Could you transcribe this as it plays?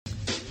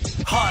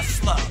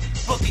hustler,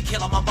 bookie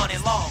killer, my money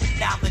long.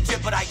 Now I'm legit,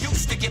 but I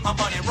used to get my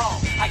money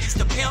wrong. I used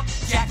to pimp,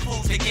 jack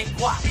fools to get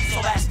guap. So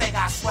last thing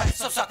I sweat,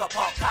 so suck a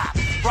punk cop.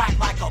 Ride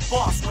like a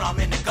boss when I'm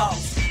in the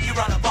ghost. You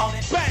run up on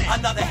it, bang,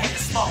 another hit of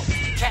smoke.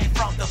 Came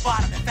from the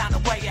bottom and found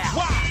a way out.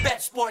 Wow.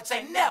 Bet sports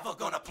ain't never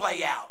gonna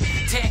play out.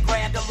 10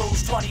 grand to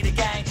lose, 20 to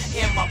gain.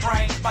 In my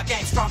brain, my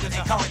game's stronger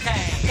than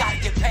cocaine.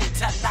 Gotta get paid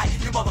tonight,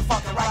 you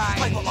motherfucking right.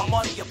 Play with my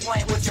money, you're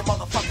playing with your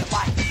motherfucking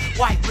life.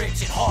 White,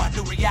 rich, and hard,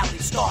 new reality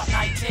start.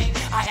 19,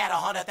 I had a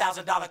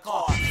 $100,000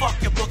 car. Fuck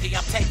your bookie,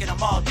 I'm taking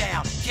them all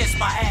down. Kiss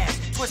my ass,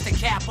 twist the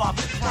cap off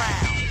the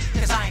crown.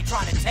 Cause I ain't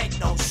trying to take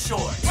no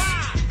shorts.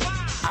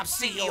 I'm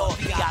CEO of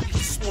VIP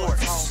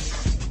Sports.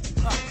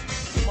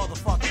 You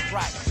motherfucking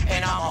right,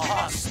 and I'm a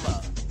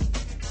hustler.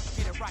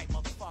 Get it right,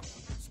 motherfucker.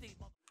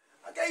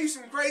 I gave you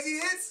some crazy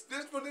hits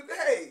just for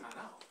today. I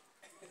know.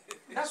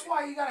 That's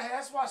why you gotta.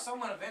 That's why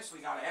someone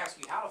eventually gotta ask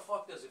you, how the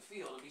fuck does it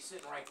feel to be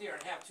sitting right there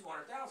and have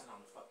 200,000 on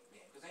the fucking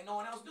game? Because ain't no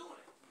one else doing it.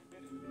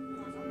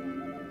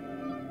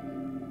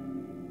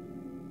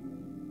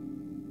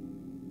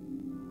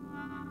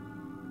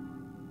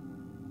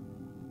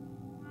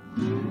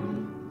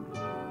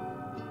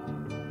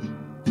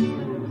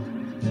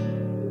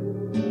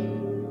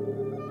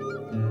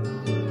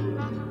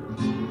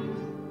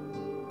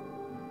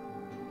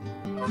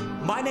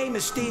 My name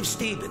is Steve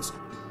Stevens,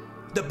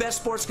 the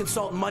best sports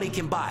consultant money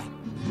can buy.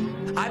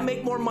 I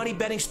make more money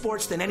betting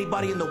sports than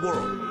anybody in the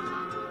world.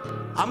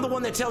 I'm the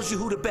one that tells you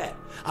who to bet.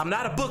 I'm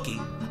not a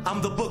bookie,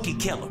 I'm the bookie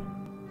killer.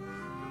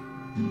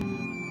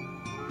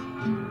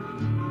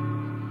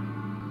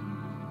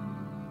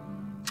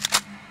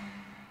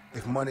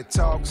 If money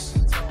talks,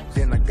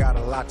 then I got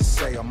a lot to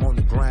say. I'm on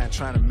the grind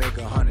trying to make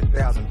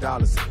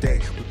 $100,000 a day.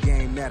 The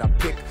game that I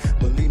pick,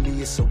 believe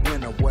me, it's a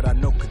winner. What I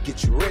know could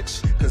get you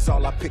rich, cause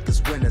all I pick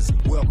is winners.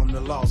 Welcome to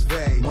Las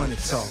Vegas. Money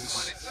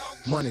talks,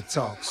 money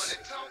talks.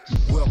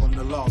 Welcome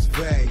to Las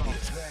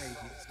Vegas.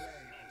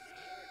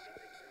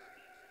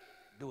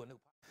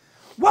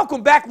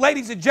 Welcome back,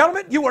 ladies and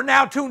gentlemen. You are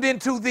now tuned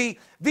into the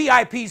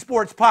VIP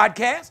Sports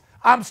Podcast.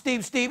 I'm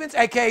Steve Stevens,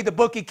 aka the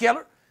Bookie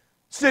Killer.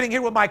 Sitting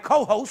here with my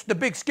co-host, the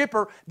Big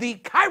Skipper, the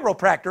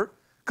chiropractor,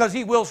 because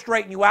he will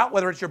straighten you out,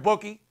 whether it's your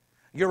bookie,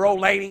 your old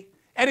lady,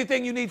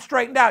 anything you need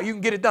straightened out, you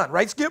can get it done.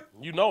 Right, Skip?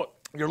 You know it.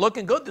 You're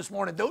looking good this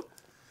morning, dude.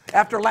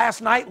 After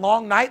last night,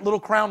 long night, little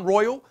Crown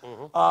Royal,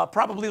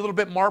 probably a little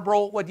bit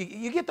Marlboro. What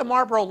you get the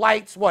Marlboro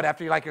Lights, what,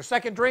 after like your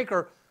second drink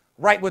or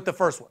right with the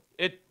first one?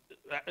 It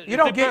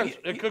depends.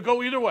 It could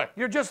go either way.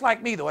 You're just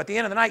like me, though. At the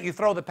end of the night, you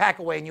throw the pack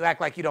away and you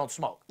act like you don't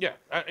smoke. Yeah,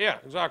 yeah,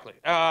 exactly.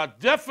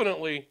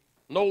 Definitely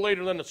no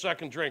later than the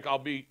second drink, I'll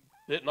be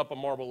hitting up a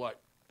Marlboro Light.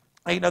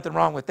 Ain't nothing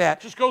wrong with that.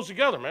 It just goes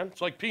together, man.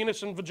 It's like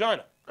penis and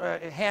vagina.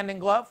 Hand in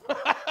glove?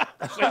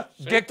 Same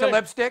Dick to thing.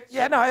 lipstick?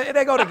 Yeah, no,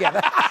 they go together.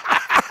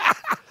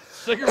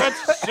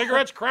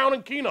 Cigarettes, Crown,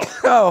 and Keno.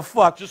 Oh,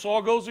 fuck. Just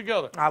all goes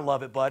together. I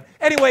love it, bud.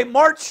 Anyway,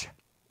 March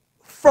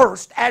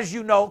 1st, as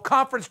you know,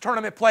 conference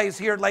tournament plays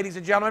here, ladies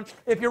and gentlemen.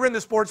 If you're in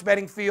the sports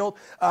betting field,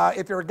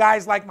 if you're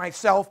guys like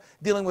myself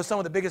dealing with some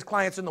of the biggest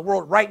clients in the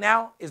world, right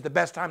now is the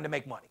best time to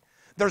make money.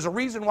 There's a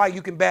reason why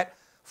you can bet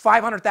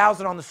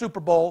 $500,000 on the Super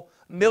Bowl,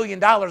 $1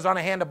 million on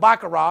a hand of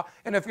baccarat,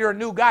 and if you're a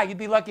new guy, you'd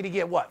be lucky to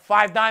get, what,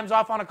 5 dimes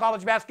off on a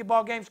college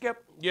basketball game,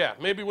 Skip? Yeah,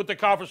 maybe with the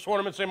conference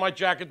tournaments, they might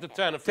jack it to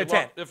 10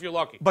 if you're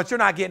lucky. But you're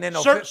not getting in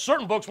no...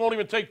 Certain books won't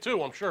even take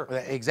 2, I'm sure.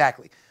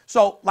 Exactly.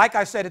 So, like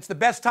I said, it's the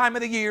best time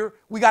of the year.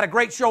 We got a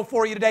great show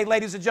for you today,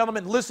 ladies and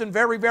gentlemen. Listen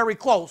very, very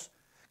close,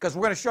 because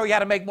we're going to show you how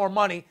to make more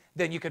money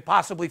than you could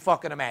possibly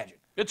fucking imagine.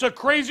 It's a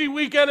crazy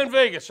weekend in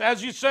Vegas.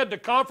 As you said, the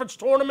conference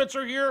tournaments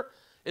are here.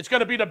 It's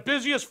going to be the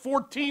busiest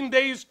 14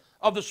 days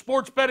of the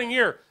sports betting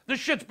year. This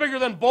shit's bigger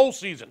than bowl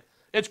season.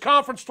 It's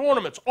conference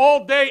tournaments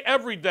all day,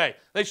 every day.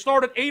 They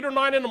start at 8 or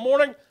 9 in the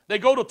morning. They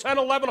go to 10,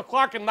 11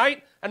 o'clock at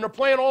night, and they're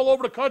playing all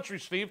over the country,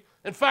 Steve.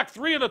 In fact,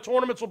 3 of the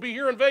tournaments will be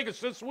here in Vegas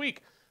this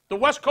week. The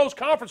West Coast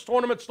Conference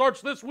Tournament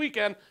starts this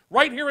weekend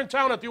right here in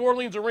town at the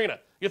Orleans Arena.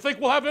 You think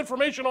we'll have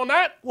information on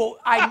that? Well,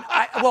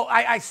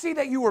 I see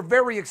that you were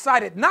very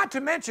excited. Not to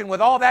mention, with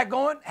all that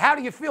going, how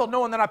do you feel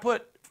knowing that I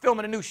put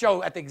filming a new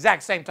show at the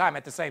exact same time,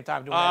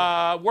 doing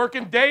that?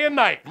 Working day and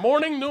night,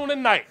 morning, noon,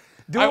 and night.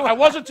 I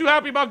wasn't too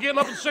happy about getting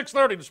up at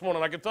 6:30 this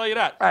morning, I can tell you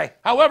that. Right.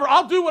 However,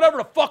 I'll do whatever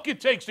the fuck it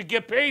takes to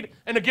get paid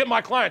and to get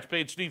my clients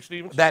paid, Steve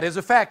Stevens. That is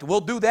a fact. We'll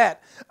do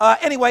that.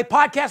 Anyway,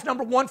 podcast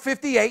number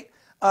 158.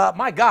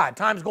 My God,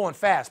 time's going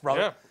fast,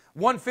 brother. Yeah.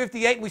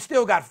 158, and we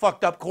still got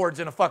fucked up cords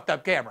and a fucked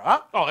up camera,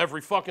 huh? Oh,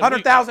 every fucking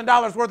week.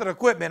 $100,000 worth of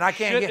equipment. I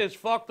can't Shit is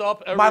fucked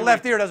up every My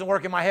left week. ear doesn't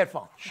work in my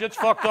headphone. Shit's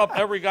fucked up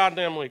every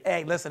goddamn week.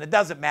 Hey, listen, it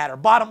doesn't matter.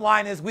 Bottom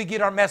line is we get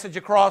our message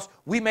across.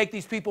 We make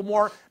these people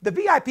more. The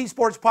VIP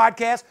Sports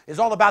Podcast is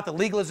all about the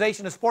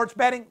legalization of sports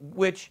betting,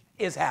 which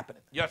is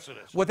happening. Yes, it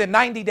is. Within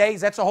 90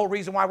 days, that's the whole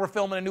reason why we're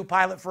filming a new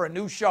pilot for a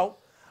new show.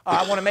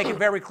 I want to make it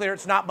very clear.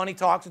 It's not Money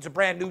Talks. It's a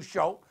brand new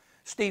show.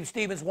 Steve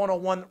Stevens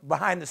 101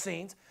 behind the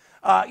scenes.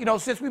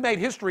 Since we made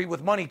history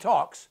with Money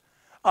Talks,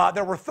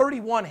 there were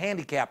 31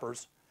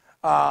 handicappers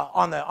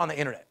on the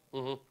internet.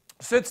 Mm-hmm.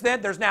 Since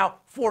then, there's now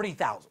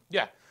 40,000.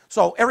 Yeah.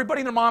 So everybody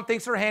and their mom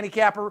thinks they're a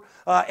handicapper.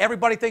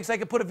 Everybody thinks they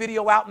can put a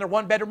video out in their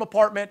one-bedroom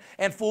apartment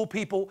and fool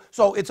people.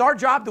 So it's our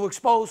job to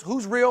expose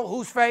who's real,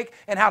 who's fake,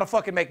 and how to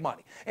fucking make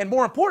money. And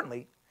more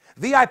importantly,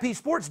 VIP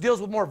Sports deals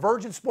with more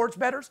virgin sports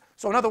bettors.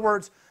 So in other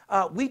words,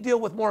 we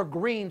deal with more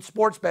green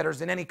sports bettors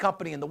than any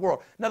company in the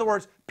world. In other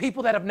words,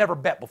 people that have never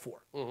bet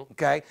before.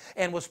 Okay?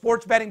 And with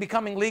sports betting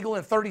becoming legal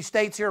in 30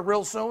 states here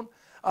real soon,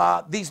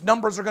 these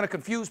numbers are going to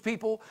confuse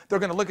people. They're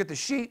going to look at the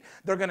sheet.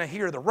 They're going to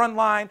hear the run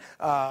line,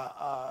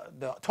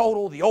 the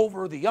total, the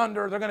over, the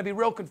under. They're going to be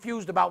real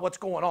confused about what's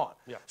going on.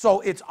 Yeah.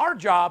 So it's our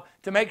job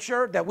to make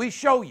sure that we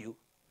show you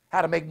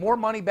how to make more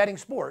money betting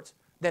sports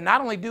than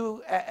not only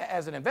do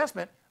as an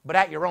investment, but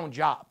at your own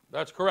job.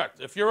 That's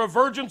correct. If you're a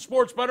virgin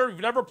sports bettor, you've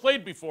never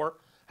played before,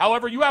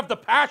 however, you have the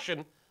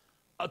passion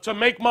to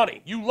make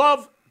money. You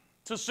love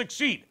to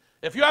succeed.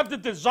 If you have the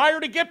desire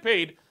to get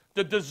paid,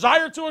 the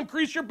desire to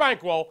increase your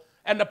bankroll,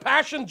 and the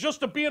passion just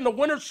to be in the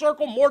winner's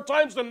circle more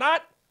times than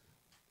not,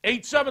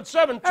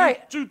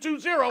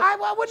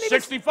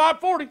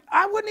 877-220-6540.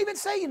 I wouldn't even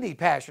say you need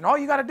passion. All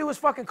you got to do is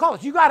fucking call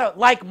us. You got to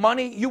like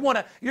money. You're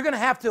going to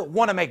have to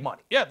want to make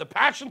money. Yeah, the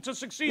passion to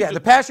succeed. Yeah,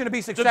 the passion to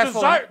be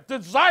successful. The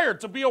desire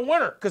to be a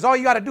winner. Because all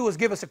you got to do is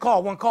give us a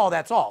call. One call,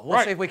 that's all. We'll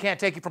Right. see if we can't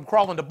take you from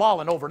crawling to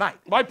balling overnight.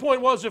 My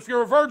point was, if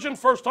you're a virgin,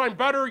 first-time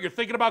bettor, you're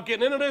thinking about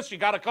getting into this, you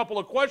got a couple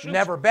of questions.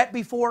 Never bet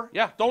before.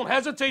 Yeah, don't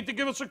hesitate to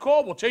give us a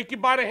call. We'll take you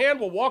by the hand.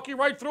 We'll walk you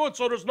right through it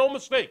so there's no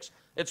mistakes.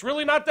 It's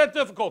really not that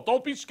difficult.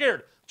 Don't be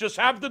scared. Just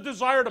have the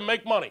desire to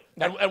make money,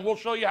 and we'll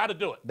show you how to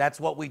do it. That's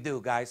what we do,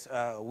 guys.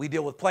 We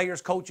deal with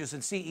players, coaches,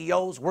 and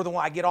CEOs. We're the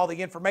one I get all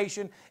the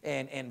information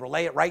and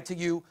relay it right to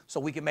you so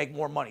we can make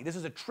more money. This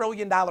is a $1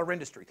 trillion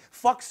industry.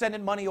 Fuck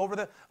sending money over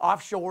the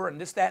offshore and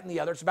this, that, and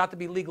the other. It's about to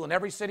be legal in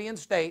every city and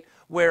state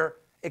where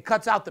it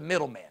cuts out the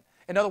middleman.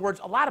 In other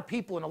words, a lot of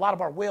people and a lot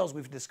of our whales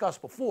we've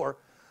discussed before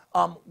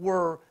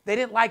they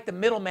didn't like the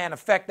middleman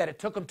effect that it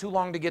took them too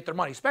long to get their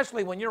money,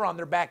 especially when you're on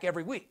their back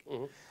every week.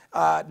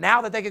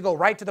 Now that they could go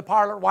right to the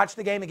parlor, watch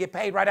the game, and get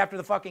paid right after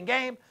the fucking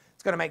game,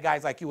 it's going to make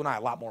guys like you and I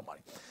a lot more money.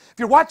 If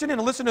you're watching and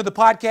listening to the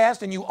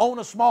podcast and you own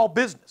a small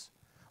business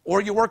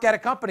or you work at a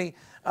company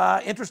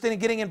interested in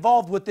getting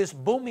involved with this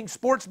booming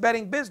sports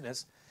betting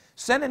business,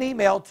 send an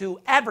email to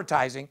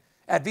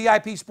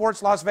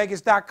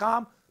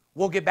advertising@VIPSportsLasVegas.com.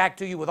 We'll get back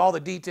to you with all the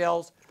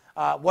details,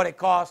 what it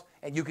costs,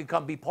 and you can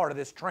come be part of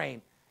this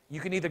train. You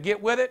can either get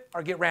with it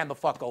or get ran the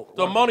fuck over.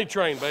 The money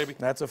train, baby.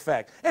 That's a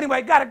fact.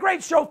 Anyway, got a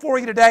great show for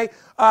you today.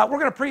 We're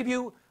going to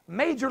preview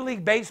Major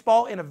League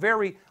Baseball in a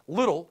very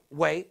little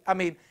way. I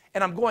mean,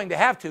 and I'm going to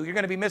have to. You're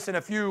going to be missing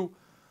a few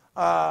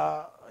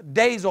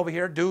days over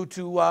here due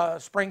to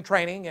spring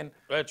training. And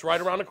It's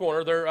right around the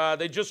corner.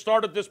 They just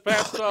started this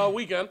past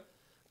weekend.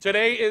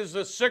 Today is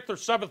the 6th or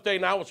 7th day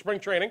now with spring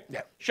training.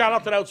 Yep. Shout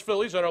out to those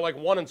Phillies that are like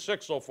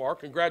 1-6 so far.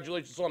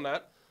 Congratulations on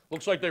that.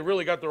 Looks like they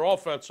really got their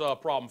offense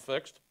problem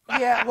fixed.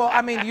 yeah, well,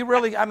 I mean,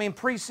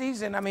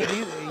 preseason,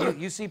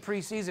 you see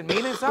preseason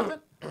meaning something?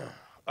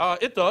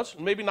 It does.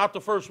 Maybe not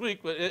the first week,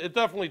 but it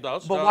definitely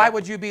does. But why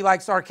would you be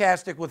like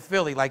sarcastic with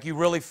Philly? Like you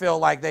really feel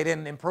like they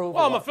didn't improve?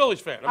 Well, I'm a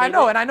Phillies fan. I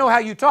know, and I know how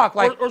you talk.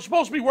 Like we're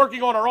supposed to be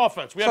working on our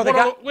offense. We had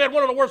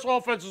one of the worst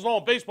offenses in all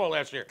of baseball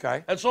last year.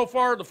 Okay. And so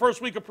far, the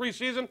first week of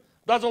preseason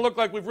doesn't look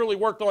like we've really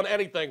worked on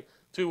anything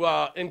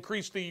to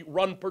increase the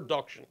run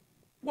production.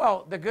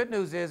 Well, the good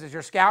news is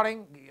you're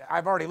scouting.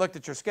 I've already looked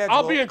at your schedule.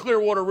 I'll be in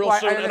Clearwater real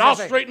soon, and I'll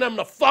straighten them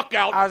the fuck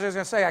out. I was just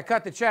going to say, I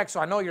cut the check, so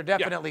I know you're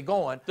definitely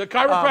going. The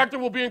chiropractor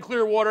will be in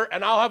Clearwater,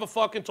 and I'll have a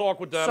fucking talk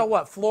with them. So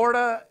what,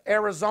 Florida,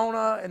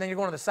 Arizona, and then you're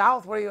going to the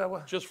South? What are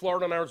you? Just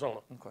Florida and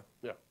Arizona. Okay.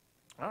 Yeah.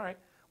 All right.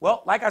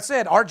 Well, like I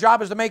said, our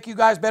job is to make you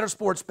guys better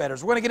sports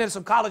bettors. We're going to get into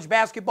some college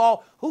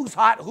basketball, who's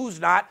hot, who's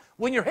not.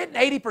 When you're hitting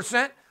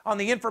 80% on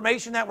the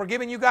information that we're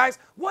giving you guys,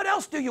 what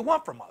else do you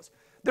want from us?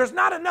 There's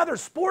not another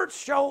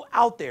sports show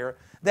out there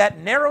that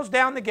narrows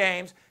down the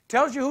games,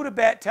 tells you who to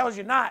bet, tells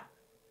you not,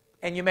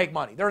 and you make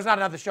money. There's not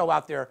another show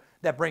out there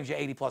that brings you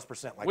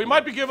 80+%. Like we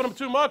might be giving them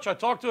too much. I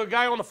talked to a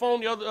guy on the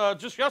phone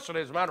just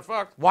yesterday, as a matter of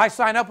fact. Why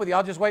sign up with you?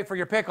 I'll just wait for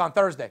your pick on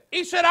Thursday.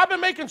 He said, I've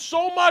been making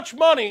so much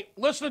money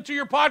listening to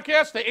your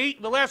podcast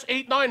the last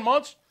 8-9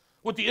 months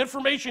with the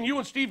information you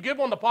and Steve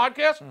give on the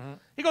podcast. Mm-hmm.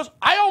 He goes,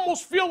 I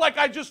almost feel like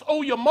I just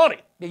owe you money.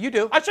 Yeah, you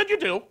do. I said, you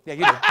do. Yeah,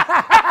 you do.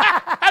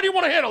 How do you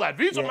want to handle that?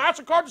 Visa,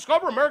 MasterCard,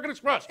 Discover, American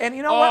Express. And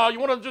you know what? You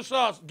want to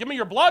just give me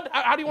your blood?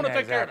 How do you want to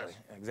take care of this?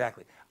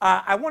 Exactly.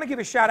 I want to give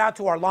a shout out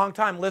to our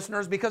longtime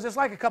listeners because it's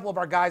like a couple of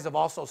our guys have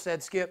also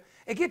said, Skip,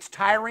 it gets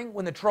tiring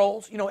when the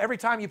trolls, every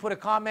time you put a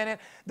comment in,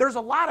 there's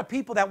a lot of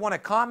people that want to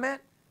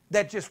comment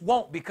that just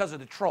won't because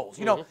of the trolls.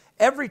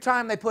 Every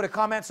time they put a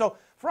comment. So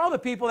for all the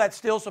people that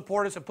still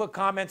support us and put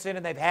comments in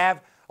and they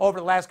have over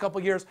the last couple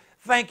of years,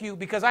 thank you,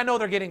 because I know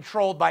they're getting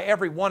trolled by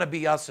every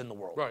wannabe us in the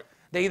world. Right.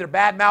 They either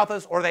badmouth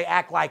us or they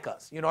act like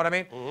us. You know what I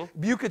mean?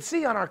 Mm-hmm. You could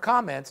see on our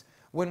comments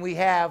when we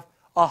have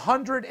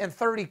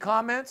 130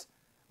 comments,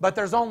 but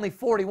there's only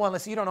 41.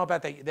 Let's see, you don't know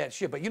about that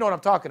shit, but you know what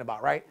I'm talking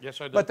about, right? Yes,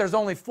 I do. But there's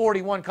only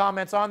 41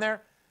 comments on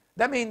there.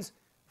 That means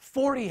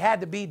 40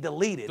 had to be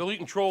deleted.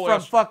 Deleting troll from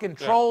ass. fucking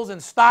trolls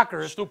and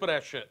stalkers. Stupid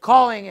ass shit.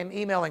 Calling and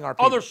emailing our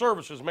people. Other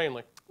services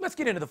mainly. Let's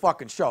get into the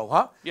fucking show,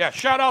 huh? Yeah,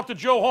 shout out to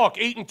Joe Hawk,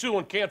 8-2,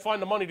 and can't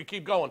find the money to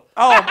keep going.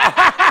 Oh,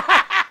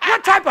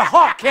 what type of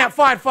hawk can't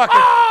find fucking?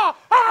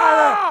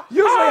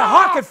 Usually a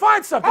hawk can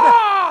find something.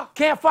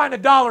 Can't find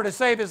 $1 to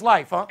save his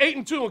life, huh?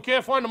 8-2 and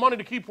can't find the money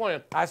to keep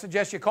playing. I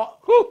suggest you call.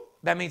 Whew.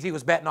 That means he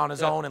was betting on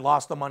his own and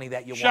lost the money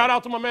that you Shout won.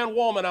 out to my man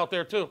Wallman out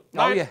there too.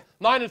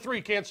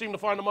 9-3, can't seem to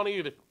find the money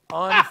either.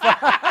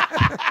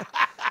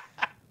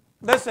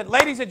 Listen,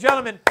 ladies and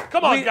gentlemen.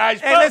 Come on,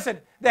 guys. Hey,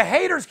 listen, the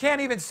haters can't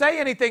even say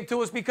anything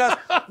to us because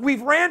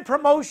we've ran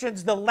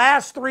promotions the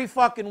last 3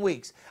 fucking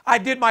weeks. I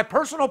did my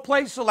personal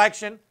play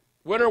selection.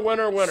 Winner,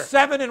 winner, winner.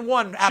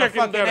 7-1 out of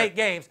fucking 8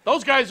 games.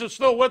 Those guys are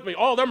still with me.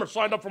 All of them are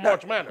signed up for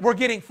March Madness. We're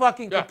getting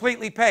fucking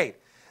completely paid.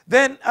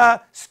 Then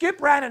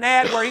Skip ran an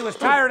ad where he was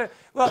tired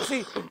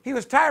of, he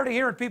was tired of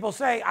hearing people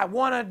say, I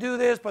want to do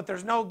this, but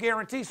there's no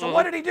guarantee. So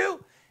what did he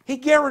do? He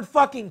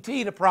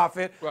guaranteed a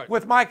profit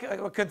with my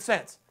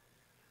consents.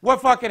 What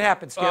fucking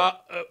happened, Skip?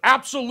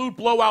 Absolute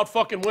blowout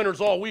fucking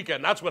winners all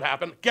weekend. That's what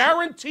happened.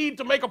 Guaranteed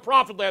to make a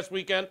profit last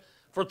weekend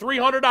for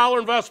 $300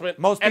 investment.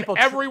 Most people.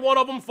 And every one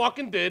of them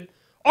fucking did.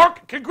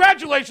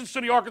 Congratulations to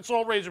the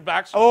Arkansas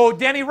Razorbacks. Oh,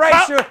 Denny Ray.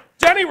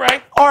 Denny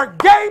Ray. Our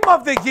game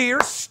of the year,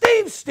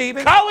 Steve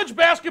Stevens. College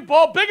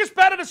basketball, biggest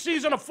bet of the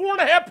season, a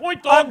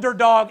 4.5-point dog.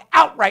 Underdog,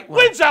 outright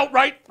win. Wins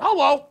outright.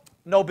 Hello.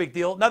 No big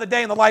deal. Another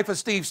day in the life of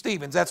Steve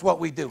Stevens. That's what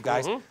we do,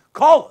 guys.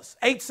 Call us,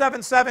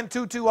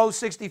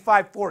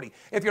 877-220-6540.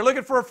 If you're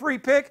looking for a free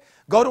pick,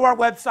 go to our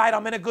website.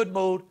 I'm in a good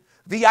mood,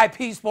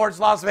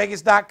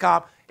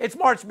 VIPSportsLasVegas.com. It's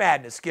March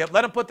Madness, Skip.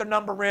 Let them put their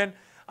number in.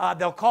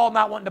 They'll call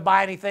not wanting to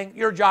buy anything.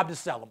 Your job to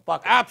sell them.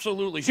 Fuck it.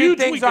 Absolutely. Cheap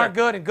things aren't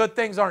good and good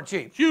things aren't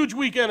cheap. Huge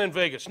weekend in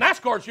Vegas.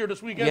 NASCAR's here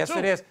this weekend, yes, too.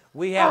 it is.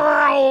 We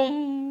have.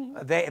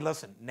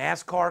 Listen,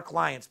 NASCAR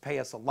clients pay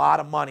us a lot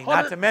of money.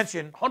 Not to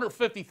mention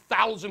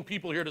 150,000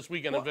 people here this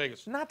weekend in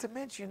Vegas. Not to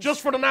mention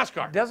just for the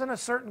NASCAR. Doesn't a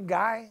certain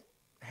guy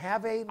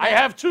have a? I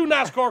have 2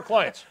 NASCAR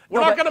clients.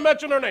 We're not going to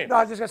mention their names. No,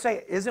 I was just going to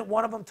say, isn't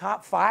one of them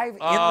top 5 in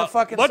the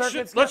fucking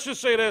circuit? Let's just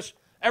say this: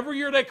 every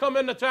year they come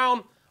into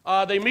town,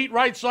 they meet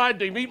right side,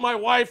 they meet my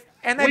wife,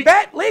 and they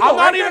bet legal.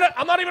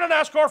 I'm not even a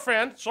NASCAR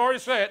fan. Sorry to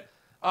say it,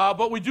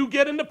 but we do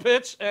get in the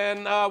pits,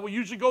 and we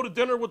usually go to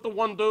dinner with the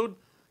one dude.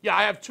 Yeah,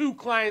 I have 2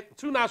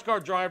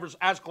 NASCAR drivers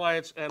as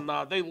clients, and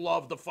they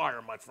love the fire,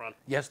 my friend.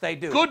 Yes, they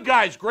do. Good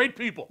guys, great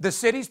people. The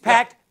city's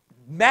packed.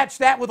 Match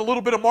that with a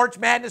little bit of March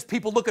Madness.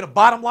 People looking at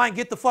bottom line,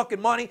 get the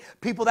fucking money.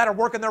 People that are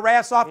working their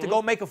ass off to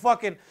go make a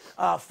fucking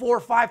 4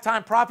 or 5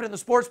 time profit in the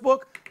sports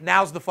book.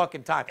 Now's the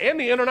fucking time. And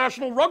the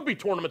international rugby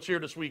tournament's here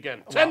this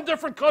weekend. 10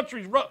 different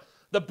countries.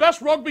 The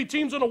best rugby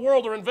teams in the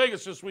world are in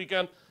Vegas this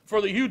weekend for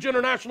the huge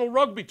international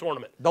rugby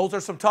tournament. Those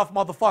are some tough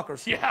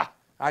motherfuckers. Yeah.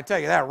 I tell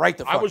you that right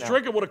the fuck I was now.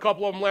 drinking with a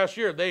couple of them last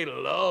year. They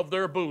love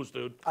their booze,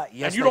 dude.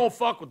 Yes, and you don't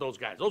fuck with those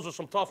guys. Those are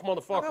some tough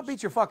motherfuckers. They'll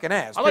beat your fucking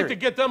ass. I like to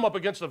get them up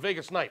against the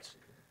Vegas Knights.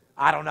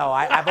 I don't know.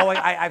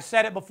 I've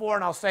said it before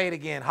and I'll say it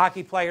again.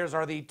 Hockey players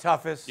are the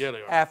toughest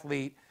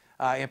athlete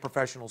in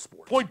professional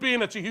sports. Point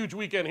being, it's a huge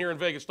weekend here in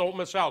Vegas. Don't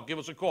miss out. Give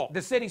us a call.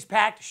 The city's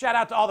packed. Shout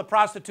out to all the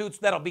prostitutes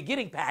that'll be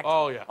getting packed.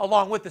 Oh, yeah.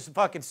 Along with this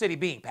fucking city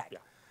being packed.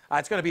 Yeah.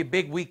 It's going to be a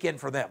big weekend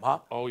for them, huh?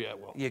 Oh, yeah,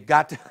 well. You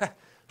got to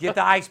get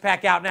the ice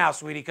pack out now,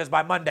 sweetie, because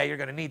by Monday you're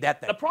going to need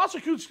that thing. The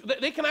prostitutes,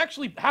 they can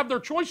actually have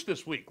their choice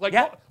this week. Like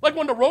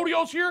when the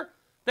rodeo's here,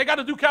 they got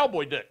to do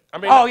cowboy dick. I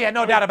mean,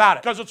 no doubt about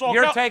it. Because it's all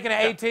you're taking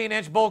an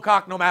 18-inch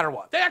bullcock no matter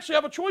what. They actually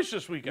have a choice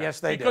this weekend.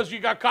 Yes, they do. Because you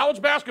got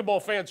college basketball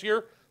fans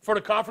here for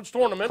the conference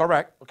tournament.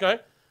 Correct. Okay.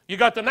 You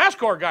got the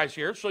NASCAR guys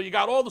here, so you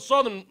got all the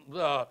Southern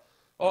guys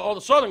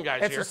here.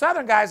 It's the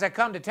Southern guys that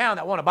come to town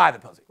that want to buy the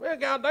pussy. Well,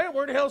 goddamn,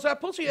 where the hell's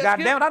that pussy at?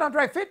 Goddamn it, I done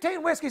drank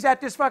 15 whiskeys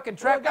at this fucking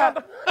track.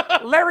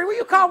 Larry, will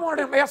you call one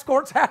of them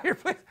escorts out here,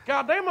 please?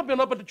 Goddamn, I've been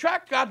up at the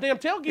track, goddamn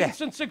tailgate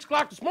since 6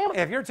 o'clock this morning.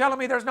 If you're telling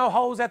me there's no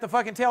hoes at the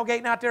fucking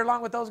tailgate out there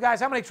along with those guys,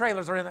 how many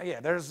trailers are in there?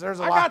 Yeah, there's a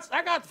lot.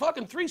 I got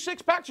fucking 3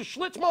 6-packs of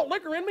Schlitz malt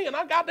liquor in me, and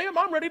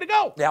I'm ready to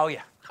go. Yeah, oh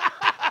yeah.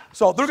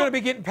 So they're going to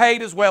be getting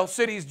paid as well.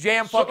 City's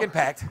jam fucking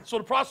packed. So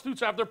the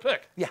prostitutes have their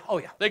pick. Yeah, oh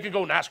yeah. They can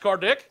go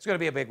NASCAR dick. It's going to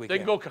be a big weekend. They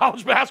can go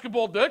college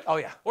basketball dick. Oh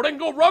yeah. Or they can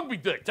go rugby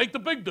dick. Take the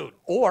big dude.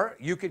 Or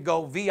you could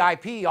go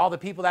VIP, all the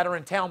people that are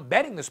in town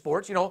betting the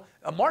sports. You know,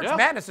 March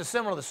Madness is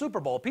similar to the Super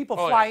Bowl. People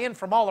fly in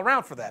from all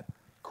around for that.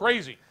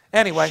 Crazy.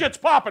 Anyway. Shit's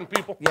popping,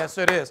 people. Yes,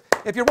 it is.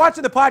 If you're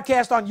watching the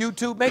podcast on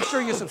YouTube, make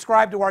sure you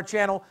subscribe to our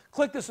channel.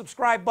 Click the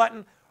subscribe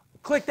button.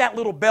 Click that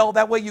little bell.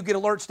 That way you get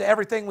alerts to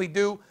everything we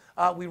do.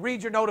 We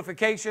read your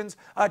notifications.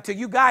 To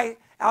you guy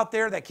out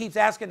there that keeps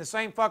asking the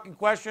same fucking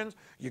questions,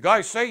 you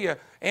guys say you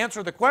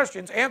answer the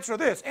questions. Answer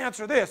this,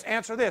 answer this,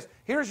 answer this.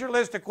 Here's your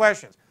list of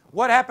questions.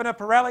 What happened to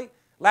Pirelli?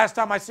 Last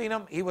time I seen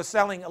him, he was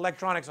selling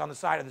electronics on the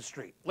side of the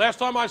street. Last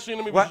time I seen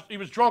him, he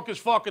was drunk as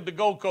fuck at the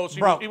Gold Coast.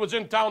 He was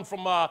in town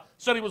from,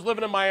 said he was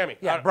living in Miami.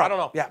 Yeah, I don't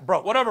know. Yeah,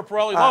 bro. Whatever,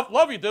 Pirelli.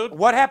 Love you, dude.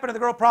 What happened to the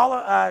girl,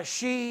 Paula?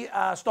 She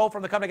stole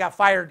from the company, got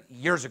fired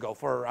years ago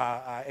for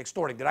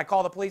extorting. Did I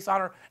call the police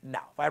on her? No.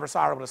 If I ever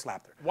saw her, I would have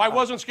slapped her. Why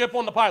wasn't Skip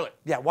on the pilot?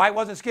 Yeah, why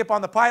wasn't Skip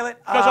on the pilot?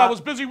 Because I was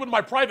busy with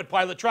my private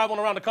pilot traveling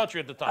around the country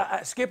at the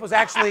time. Skip was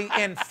actually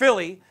in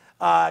Philly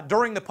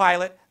during the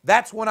pilot.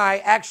 That's when I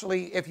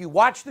actually, if you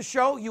watch the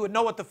show, you would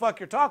know what the fuck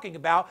you're talking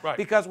about. Right.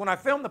 Because when I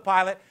filmed the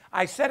pilot,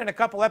 I said in a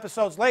couple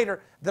episodes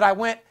later that I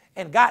went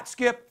and got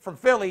Skip from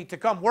Philly to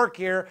come work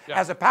here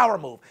as a power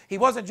move. He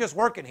wasn't just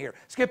working here.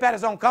 Skip had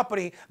his own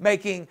company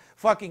making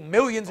fucking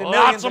millions and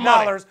millions of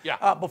dollars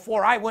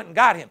before I went and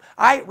got him.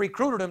 I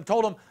recruited him,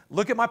 told him,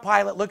 look at my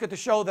pilot, look at the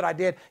show that I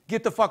did,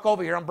 get the fuck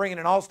over here. I'm bringing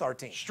an all-star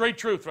team. Straight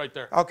truth right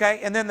there.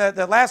 Okay, and then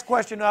the last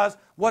question was,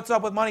 what's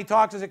up with Money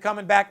Talks? Is it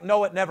coming back?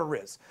 No, it never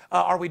is.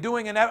 Are we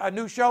doing a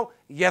new show?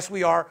 Yes,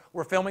 we are.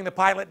 We're filming the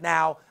pilot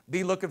now.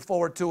 Be looking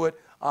forward to it.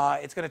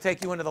 It's going to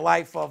take you into the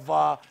life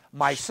of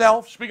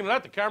myself. Speaking of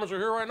that, the cameras are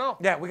here right now.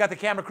 Yeah, we got the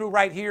camera crew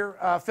right here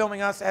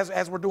filming us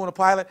as we're doing a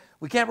pilot.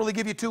 We can't really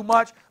give you too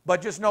much,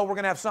 but just know we're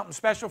going to have something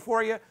special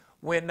for you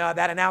when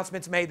that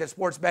announcement's made that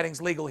sports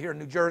betting's legal here in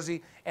New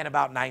Jersey in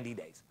about 90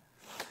 days.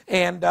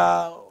 And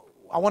I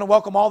want to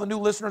welcome all the new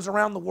listeners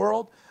around the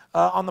world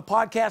on the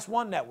Podcast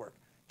One Network.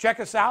 Check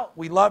us out.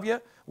 We love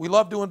you. We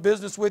love doing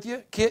business with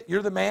you. Kit,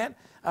 you're the man.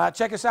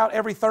 Check us out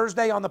every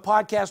Thursday on the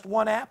Podcast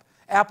One app,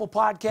 Apple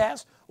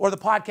Podcasts, or the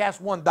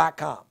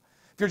podcastone.com.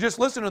 If you're just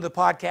listening to the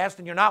podcast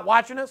and you're not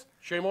watching us,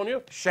 shame on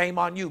you. Shame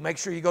on you. Make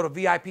sure you go to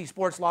VIP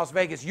Sports Las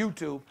Vegas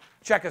YouTube.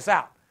 Check us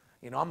out.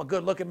 You know, I'm a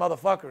good-looking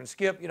motherfucker, and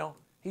Skip, you know,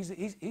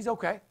 he's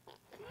okay.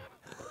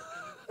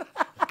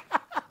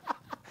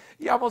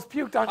 You almost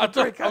puked on your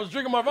drink. I was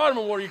drinking my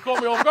vitamin water. You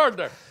caught me off guard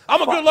there.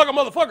 I'm a good-looking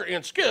motherfucker,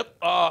 and Skip,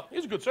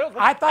 he's a good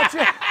salesman. I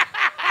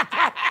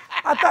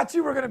thought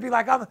you were going to be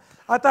like,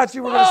 I thought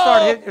you were going to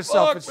start hitting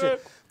yourself and shit. Man.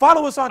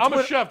 Follow us on Twitter.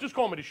 I'm a chef. Just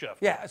call me the chef.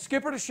 Yeah,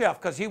 Skipper the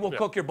chef, because he will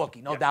cook your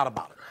bookie, no doubt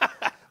about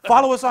it.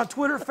 Follow us on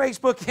Twitter,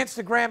 Facebook,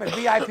 Instagram, at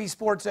VIP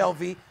Sports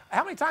LV.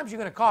 How many times are you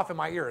going to cough in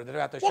my ear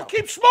at the show? Well,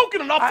 keep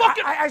smoking and I'll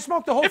fucking... I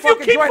smoked the whole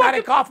fucking joint. I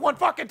didn't cough one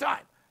fucking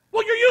time.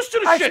 Well, you're used to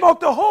the shit. I smoked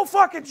the whole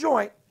fucking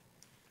joint.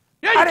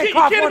 Yeah, I didn't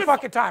cough one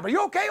fucking time. Are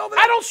you okay over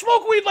there? I don't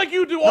smoke weed like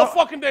you do all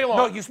fucking day long.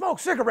 No, you smoke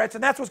cigarettes,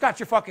 and that's what's got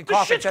you fucking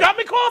coughing. This shit's got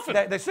me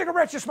coughing. The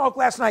cigarettes you smoked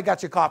last night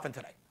got you coughing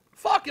today.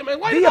 Fuck it, man.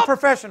 Light it up. Be a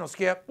professional,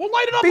 Skip. Well,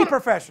 light it up. Be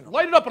professional.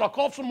 Light it up, and I'll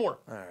cough some more.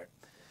 All right.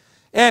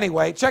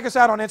 Anyway, check us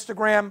out on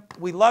Instagram.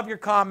 We love your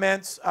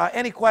comments.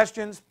 Any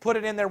questions, put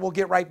it in there. We'll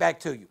get right back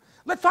to you.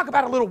 Let's talk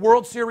about a little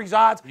World Series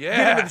odds. Yeah.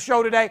 Get into the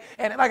show today.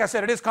 And like I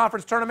said, it is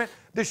conference tournament.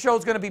 This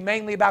show's going to be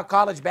mainly about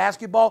college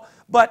basketball.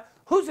 But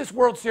who's this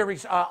World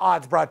Series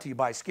odds brought to you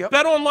by, Skip?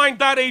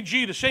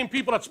 BetOnline.ag, the same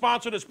people that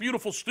sponsor this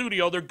beautiful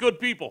studio. They're good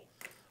people.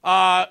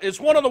 It's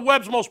one of the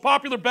web's most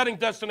popular betting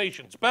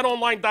destinations,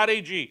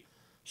 BetOnline.ag.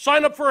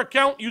 Sign up for an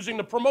account using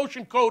the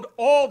promotion code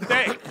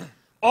ALLDAY.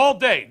 All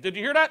day. Did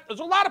you hear that? There's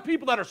a lot of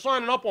people that are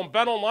signing up on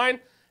BetOnline,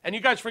 and you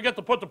guys forget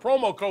to put the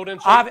promo code in.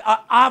 So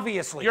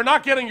obviously. You're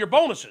not getting your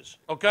bonuses,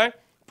 okay?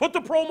 Put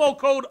the promo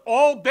code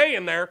ALLDAY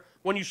in there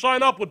when you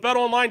sign up with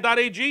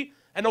BetOnline.ag,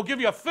 and they'll give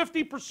you a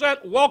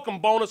 50% welcome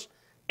bonus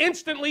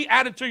instantly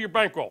added to your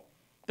bankroll.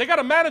 They got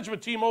a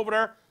management team over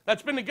there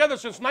that's been together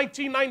since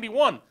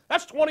 1991.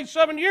 That's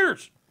 27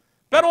 years.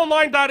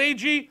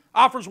 BetOnline.ag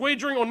offers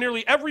wagering on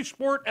nearly every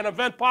sport and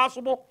event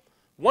possible.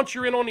 Once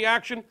you're in on the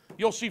action,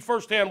 you'll see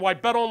firsthand why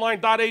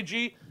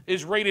BetOnline.ag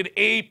is rated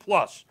A+,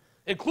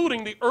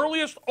 including the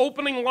earliest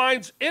opening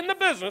lines in the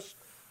business.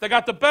 They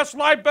got the best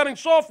live betting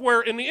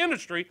software in the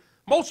industry.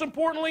 Most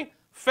importantly,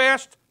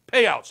 fast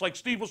payouts, like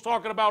Steve was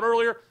talking about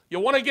earlier. You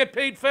want to get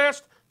paid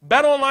fast?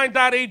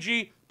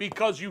 BetOnline.ag,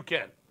 because you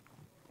can.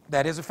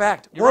 That is a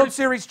fact. World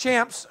Series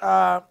champs,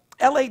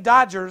 LA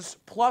Dodgers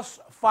plus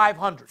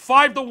 500.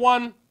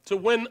 5-1 to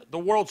win the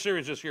World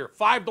Series this year.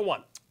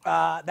 5-1.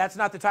 That's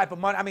not the type of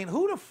money. I mean,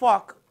 who the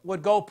fuck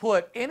would go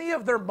put any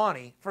of their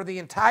money for the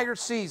entire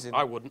season?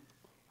 I wouldn't.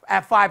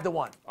 At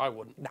 5-1. I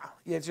wouldn't. No,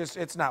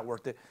 it's not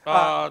worth it.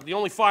 The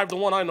only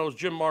 5-1 I know is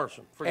Jim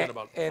Morrison. Forget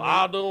about it.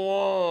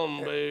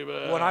 5-1, baby.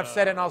 Well, I've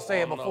said it and I'll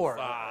say it before.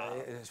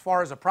 As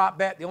far as a prop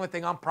bet, the only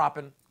thing I'm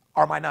propping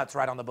are my nuts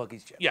right on the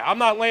bookies chip. Yeah, I'm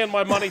not laying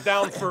my money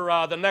down for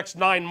the next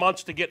 9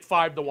 months to get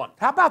 5-1.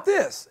 How about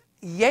this?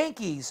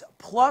 Yankees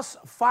plus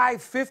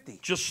 550.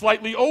 Just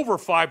slightly over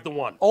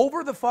 5-1.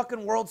 Over the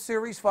fucking World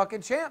Series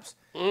fucking champs.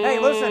 Hey,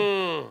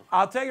 listen,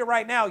 I'll tell you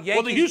right now, Yankees.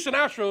 Well, the Houston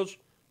Astros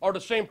are the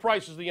same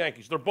price as the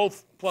Yankees. They're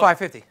both plus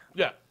 550.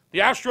 Yeah. The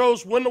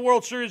Astros win the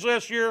World Series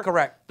last year.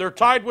 Correct. They're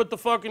tied with the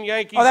fucking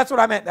Yankees. Oh, that's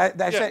what I meant.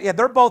 I said, yeah,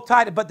 they're both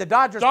tied, but the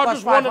Dodgers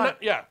plus 500.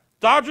 Yeah.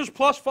 Dodgers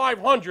plus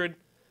 500.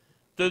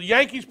 The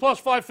Yankees plus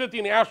 550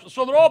 and the Astros.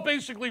 So they're all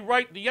basically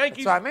right. The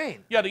Yankees. That's what I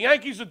mean. Yeah, the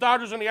Yankees, the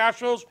Dodgers, and the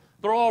Astros,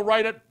 they're all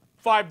right at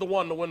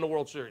 5-1 to win the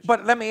World Series.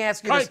 But let me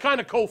ask you this. Kind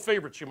of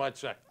co-favorites, you might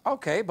say.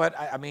 Okay, but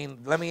I mean,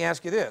 let me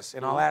ask you this,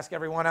 and I'll ask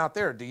everyone out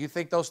there. Do you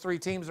think those three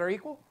teams are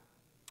equal?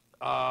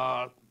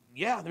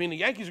 Yeah, I mean, the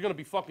Yankees are going to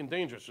be fucking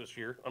dangerous this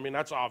year. I mean,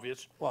 that's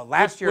obvious. Well,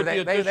 last year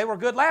they were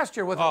good last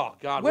year with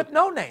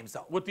no names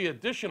though. With the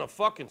addition of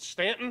fucking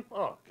Stanton,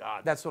 oh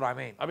God. That's what I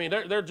mean. I mean,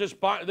 they're just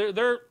they're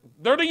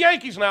the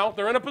Yankees now.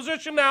 They're in a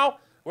position now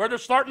where they're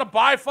starting to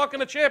buy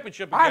fucking a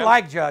championship again. I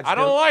like Judge. I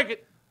don't like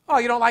it. Oh,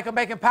 you don't like him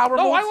making power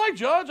moves? No, I like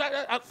Judge.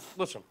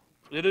 Listen.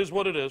 It is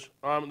what it is.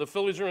 The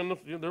Phillies are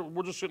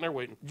we're just sitting there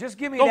waiting. Just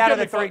give me out of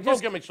the three.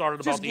 Don't get me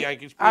started about the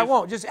Yankees, please. I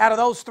won't. Just out of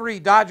those three,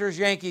 Dodgers,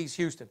 Yankees,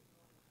 Houston.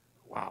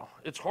 Wow.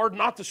 It's hard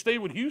not to stay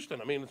with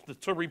Houston. I mean,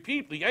 to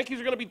repeat, the Yankees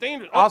are going to be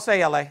dangerous. I'll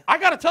say L.A. I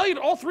got to tell you,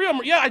 all three of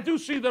them, I do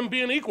see them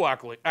being equal,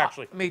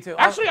 actually. Me too.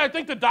 Actually, I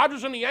think the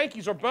Dodgers and the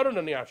Yankees are better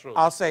than the Astros.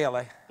 I'll say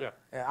L.A. Yeah.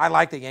 I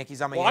like the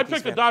Yankees. I'm a Yankees I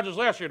picked fan. the Dodgers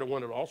last year to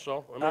win it all,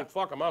 so, I mean,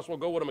 fuck, I might as well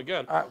go with them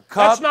again. Cubs?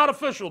 That's not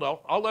official,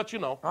 though. I'll let you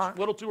know. Right. It's a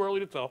little too early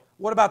to tell.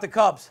 What about the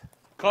Cubs?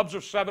 Cubs are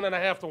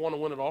 7.5 to 1 to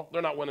win it all.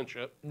 They're not winning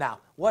shit. Now,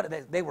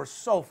 they were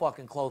so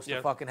fucking close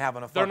to fucking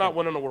having a fucking... They're not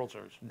winning the World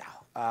Series.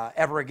 No.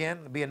 Ever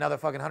again? Be another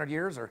fucking 100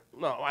 years? Or?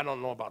 No, I don't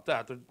know about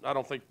that. I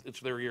don't think it's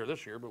their year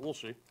this year, but we'll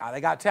see.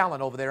 They got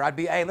talent over there.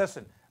 Hey,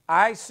 listen,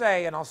 I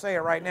say, and I'll say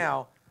it right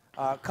now,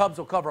 Cubs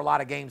will cover a lot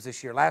of games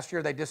this year. Last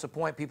year, they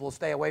disappoint. People will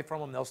stay away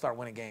from them. They'll start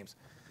winning games.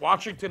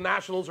 Washington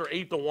Nationals are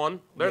 8 to 1.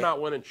 They're not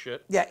winning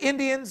shit. Yeah,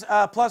 Indians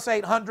plus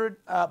 800.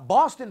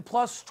 Boston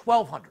plus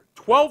 1,200.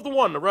 12 to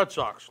 1, the Red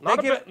Sox. Not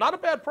a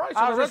bad price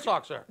on the Red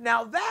Sox there.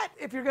 Now that,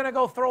 if you're going to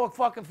go throw a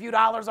fucking few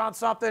dollars on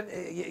something,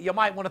 you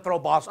might want to throw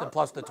Boston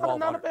plus the 1,200.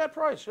 Not a bad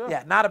price, yeah.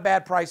 Yeah, not a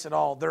bad price at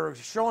all. They're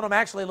showing them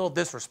actually a little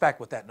disrespect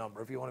with that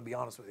number, if you want to be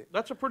honest with you.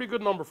 That's a pretty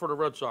good number for the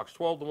Red Sox,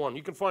 12 to 1.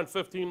 You can find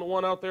 15 to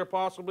 1 out there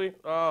possibly.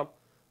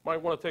 Might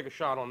want to take a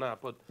shot on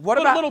that, but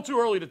a little too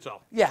early to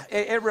tell. Yeah,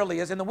 it really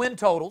is. And the win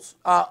totals,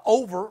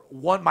 over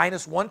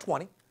minus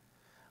 120.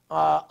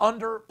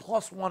 Under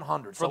plus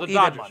 100. For so the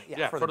Dodgers. Money.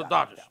 Yeah, for the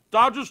Dodgers. Yeah.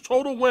 Dodgers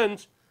total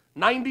wins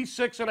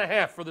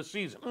 96.5 for the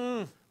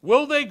season.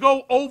 Will they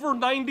go over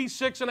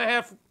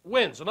 96.5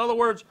 wins? In other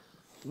words,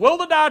 will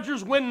the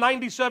Dodgers win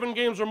 97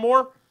 games or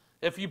more?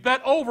 If you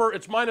bet over,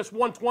 it's minus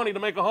 120 to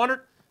make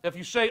 100. If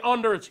you say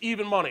under, it's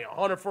even money,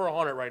 100 for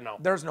 100 right now.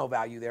 There's no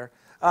value there.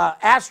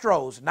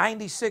 Astros,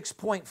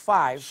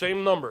 96.5.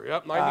 Same number,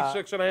 yep,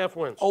 96.5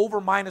 wins.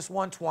 Over minus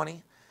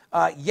 120.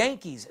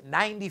 Yankees,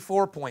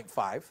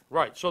 94.5.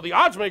 Right, so the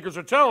odds makers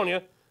are telling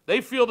you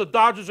they feel the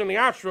Dodgers and the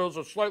Astros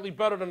are slightly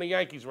better than the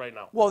Yankees right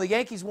now. Well, the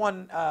Yankees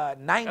won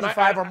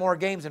 95 or more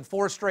games in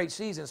 4 straight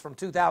seasons from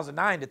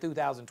 2009 to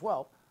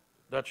 2012.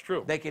 That's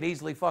true. They could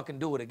easily fucking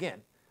do it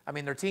again. I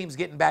mean, their team's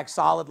getting back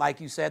solid, like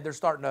you said. They're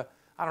starting to,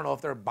 I don't know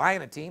if they're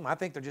buying a team. I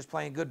think they're just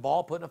playing good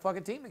ball, putting a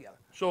fucking team together.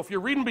 So if you're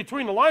reading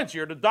between the lines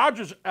here, the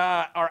Dodgers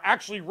are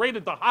actually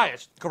rated the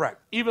highest. Correct.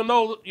 Even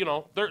though,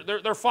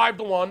 they're 5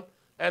 to 1.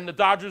 And the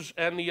Dodgers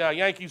and the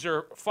Yankees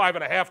are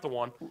 5.5 to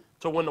 1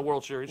 to win the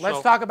World Series.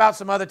 Let's talk about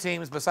some other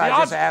teams besides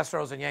just the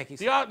Astros and Yankees.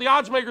 The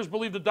odds makers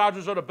believe the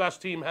Dodgers are the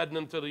best team heading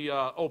into the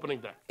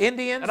opening day.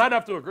 Indians. And I'd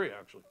have to agree,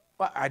 actually.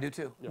 Well, I do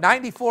too. Yeah.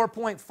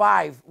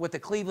 94.5 with the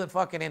Cleveland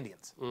fucking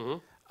Indians.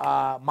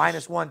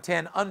 Minus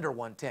 110, under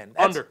 110.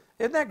 Under.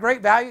 Isn't that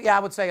great value? Yeah,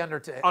 I would say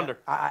under. Under.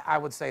 I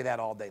would say that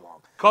all day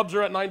long. Cubs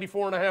are at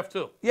 94.5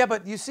 too. Yeah,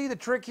 but you see the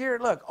trick here?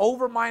 Look,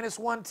 over minus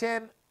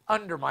 110.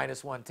 Under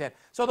minus 110.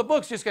 So the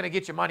book's just going to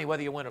get you money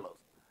whether you win or lose.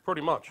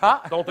 Pretty much. Huh?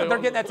 Don't they? They're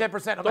getting that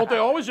 10%. Don't they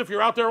always if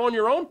you're out there on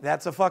your own?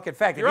 That's a fucking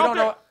fact. If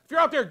you're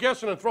out there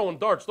guessing and throwing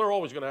darts, they're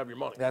always going to have your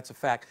money. That's a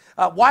fact.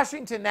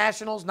 Washington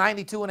Nationals,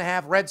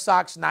 92.5. Red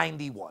Sox,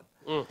 91.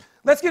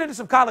 Let's get into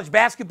some college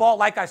basketball.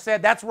 Like I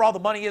said, that's where all the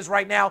money is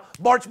right now.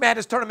 March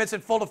Madness tournament's in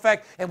full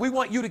effect, and we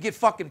want you to get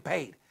fucking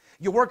paid.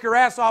 You work your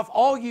ass off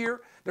all year.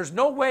 There's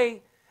no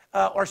way,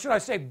 or should I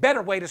say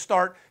better way to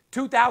start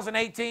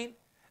 2018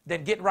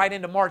 than getting right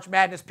into March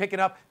Madness, picking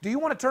up. Do you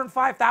want to turn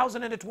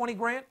 5,000 into 20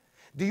 grand?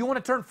 Do you want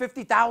to turn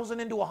 50,000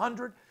 into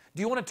 100?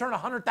 Do you want to turn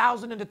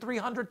 100,000 into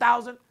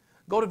 300,000?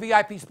 Go to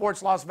VIP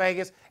Sports Las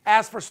Vegas.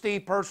 Ask for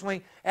Steve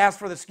personally. Ask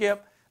for the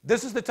Skip.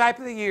 This is the type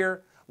of the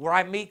year where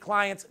I meet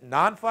clients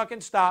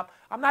non-fucking stop.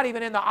 I'm not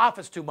even in the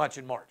office too much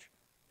in March.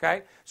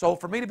 Okay? So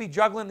for me to be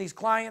juggling these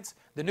clients,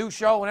 the new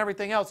show and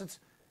everything else, it's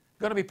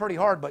going to be pretty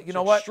hard, but you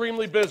know what?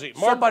 Extremely busy.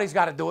 Somebody's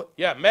got to do it.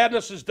 Yeah,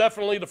 madness is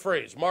definitely the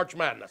phrase, March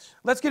Madness.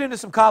 Let's get into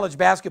some college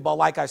basketball,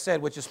 like I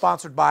said, which is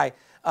sponsored by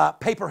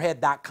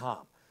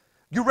Paperhead.com.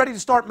 You ready to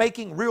start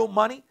making real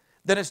money?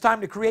 Then it's time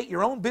to create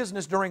your own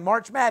business during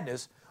March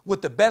Madness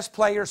with the best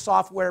player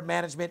software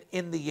management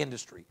in the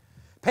industry.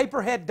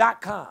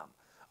 Paperhead.com.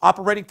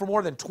 Operating for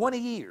more than 20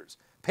 years,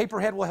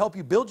 Paperhead will help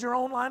you build your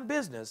online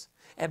business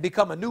and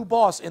become a new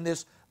boss in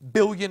this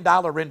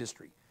billion-dollar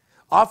industry.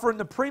 Offering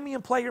the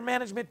premium player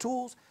management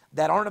tools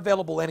that aren't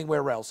available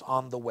anywhere else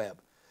on the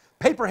web.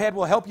 Paperhead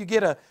will help you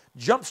get a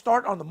jump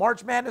start on the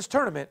March Madness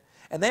tournament,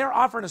 and they are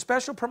offering a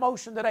special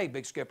promotion today,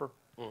 Big Skipper.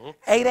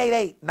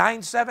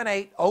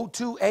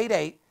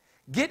 888-978-0288.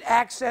 Get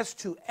access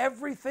to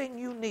everything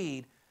you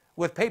need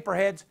with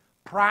Paperhead's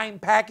Prime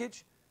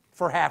Package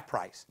for half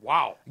price.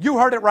 Wow. You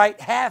heard it right,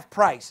 half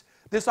price.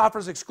 This offer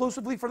is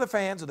exclusively for the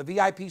fans of the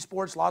VIP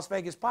Sports Las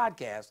Vegas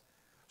podcast,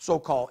 so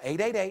call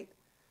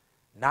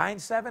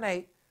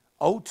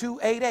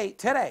 978-0288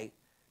 today.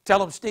 Tell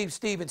them Steve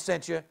Stevens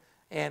sent you,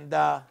 and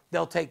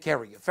they'll take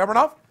care of you. Fair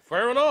enough?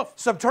 Fair enough.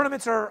 Some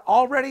tournaments are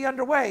already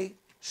underway.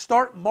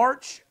 Start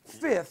March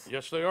 5th.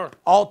 Yes, they are.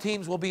 All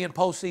teams will be in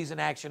postseason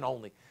action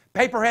only.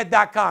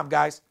 Paperhead.com,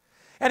 guys.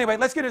 Anyway,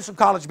 let's get into some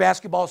college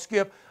basketball,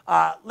 Skip.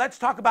 Let's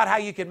talk about how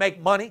you can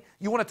make money.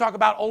 You want to talk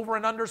about over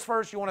and unders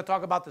first? You want to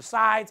talk about the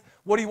sides?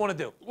 What do you want to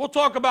do? We'll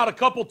talk about a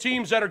couple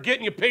teams that are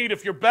getting you paid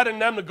if you're betting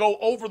them to go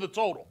over the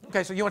total.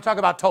 Okay, so you want to talk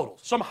about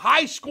totals. Some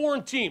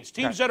high-scoring teams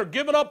that are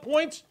giving up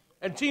points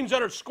and teams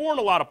that are scoring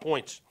a lot of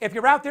points. If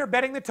you're out there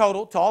betting the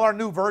total, to all our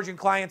new Virgin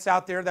clients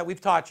out there that we've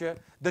taught you,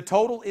 the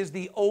total is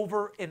the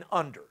over and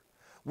under.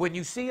 When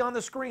you see on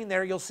the screen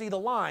there, you'll see the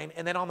line,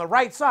 and then on the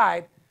right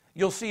side,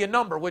 you'll see a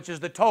number, which is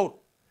the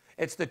total.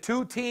 It's the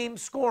two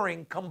teams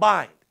scoring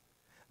combined.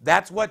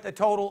 That's what the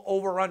total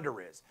over-under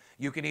is.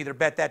 You can either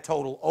bet that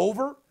total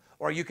over,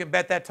 or you can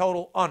bet that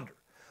total under.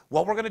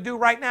 What we're going to do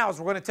right now is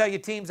we're going to tell you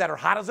teams that are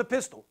hot as a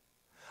pistol,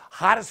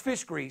 hot as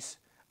fish grease,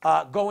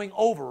 going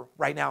over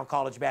right now in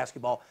college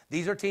basketball.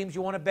 These are teams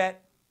you want to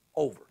bet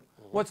over.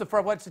 What's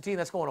the team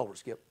that's going over,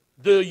 Skip?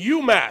 The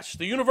UMass,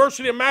 the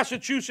University of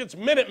Massachusetts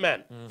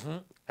Minutemen,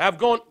 have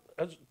gone.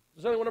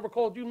 Has anyone ever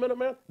called you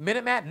Minuteman?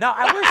 Minuteman? No,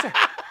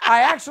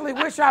 I actually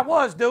wish I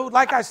was, dude.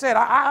 Like I said,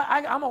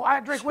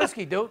 I drink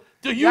whiskey, dude.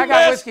 I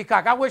got whiskey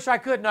cock. I wish I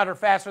could nutter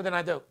faster than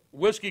I do.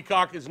 Whiskey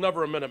cock is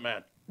never a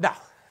Minuteman. No.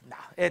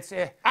 It's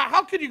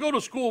how could you go to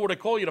school where they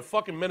call you the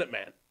fucking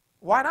Minuteman?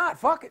 Why not?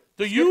 Fuck it.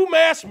 The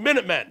UMass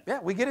Minutemen. Yeah,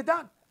 we get it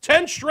done.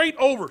 10 straight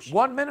overs.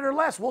 1 minute or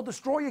less. We'll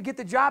destroy you, get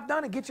the job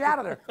done, and get you out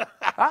of there.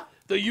 Huh?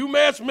 The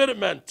UMass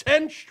Minutemen.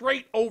 10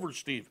 straight overs,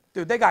 Steve.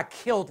 Dude, they got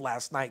killed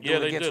last night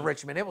against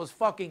Richmond. It was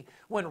fucking,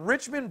 when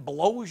Richmond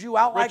blows you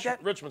out like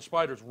that. Richmond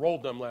Spiders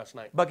rolled them last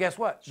night. But guess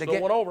what?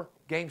 Still went over.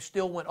 Game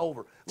still went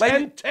over.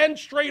 10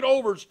 straight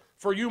overs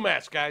for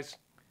UMass, guys.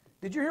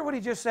 Did you hear what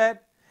he just said?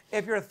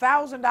 If you're a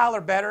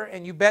 $1,000 bettor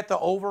and you bet the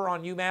over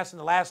on UMass in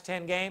the last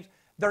 10 games,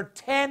 they're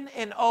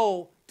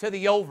 10-0 to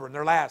the over in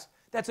their last.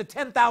 That's a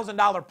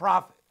 $10,000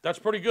 profit. That's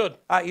pretty good.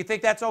 You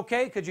think that's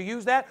okay? Could you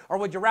use that? Or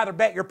would you rather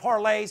bet your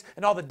parlays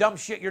and all the dumb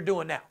shit you're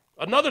doing now?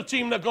 Another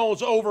team that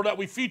goes over that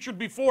we featured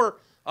before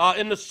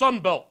in the Sun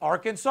Belt.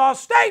 Arkansas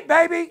State,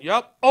 baby.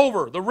 Yep,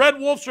 over. The Red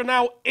Wolves are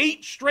now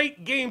 8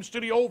 straight games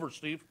to the over,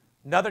 Steve.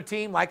 Another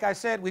team, like I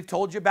said, we've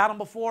told you about them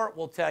before.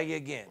 We'll tell you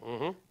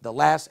again. The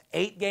last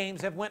 8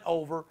 games have went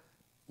over.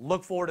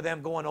 Look forward to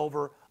them going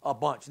over a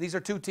bunch. These are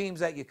two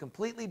teams that you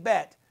completely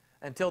bet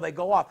until they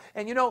go off.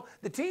 And, you know,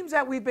 the teams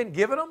that we've been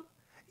giving them,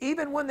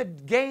 even when the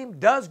game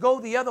does go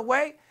the other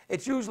way,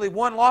 it's usually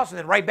one loss and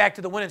then right back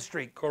to the winning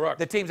streak. Correct.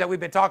 The teams that we've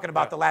been talking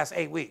about the last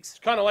 8 weeks. It's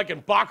kind of like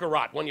in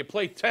Baccarat when you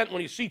play 10,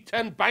 when you see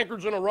 10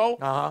 bankers in a row,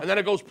 and then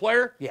it goes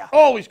player. Yeah.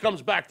 Always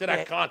comes back to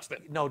that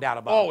constant. No doubt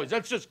about Always.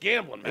 That's just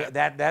gambling, man.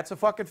 Yeah, that's a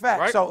fucking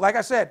fact. Right? So, like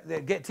I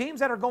said,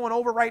 teams that are going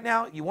over right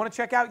now, you want to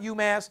check out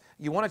UMass.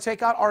 You want to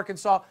check out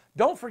Arkansas.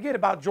 Don't forget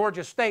about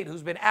Georgia State,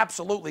 who's been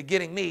absolutely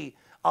getting me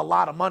a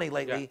lot of money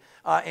lately,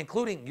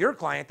 including your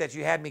client that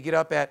you had me get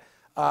up at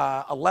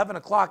 11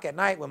 o'clock at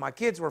night when my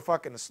kids were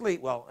fucking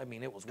asleep. Well, I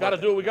mean, it was. Got to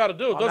do what we got to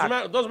do. It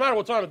doesn't matter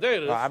what time of day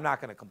it is. I'm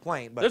not going to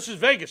complain. But this is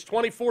Vegas,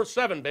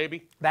 24/7,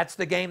 baby. That's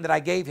the game that I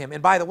gave him.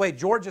 And by the way,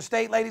 Georgia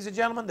State, ladies and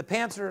gentlemen, the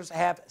Panthers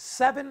have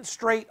 7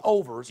 straight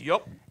overs.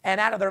 Yep. And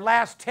out of their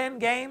last 10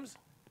 games,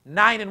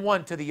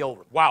 9-1 to the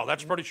over. Wow,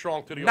 that's pretty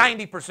strong to the over.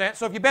 90%.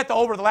 So if you bet the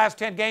over the last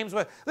 10 games,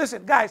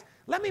 listen, guys,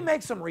 let me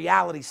make some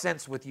reality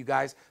sense with you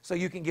guys so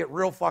you can get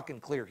real fucking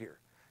clear here.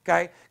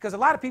 Okay? Because a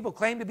lot of people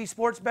claim to be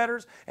sports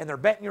bettors and they're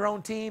betting your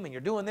own team and you're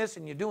doing this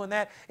and you're doing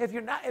that. If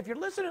you're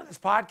listening to this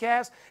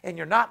podcast and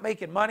you're not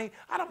making money,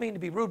 I don't mean to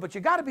be rude, but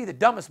you got to be the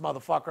dumbest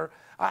motherfucker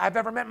I've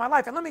ever met in my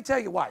life. And let me tell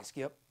you why,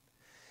 Skip.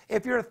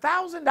 If you're a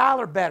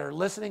 $1,000 bettor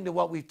listening to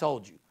what we've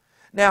told you,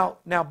 now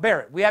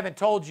Barrett, we haven't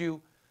told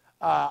you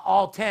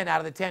all 10 out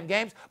of the 10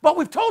 games, but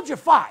we've told you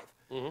 5.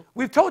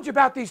 We've told you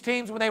about these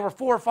teams when they were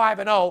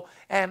 4-5-0,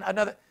 and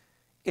another.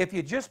 If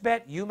you just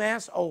bet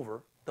UMass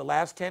over the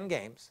last 10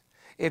 games,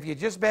 if you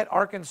just bet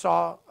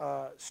Arkansas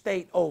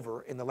State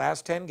over in the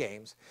last 10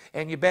 games,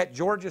 and you bet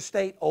Georgia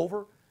State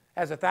over,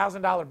 as a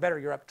 $1,000 bettor,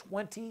 you're up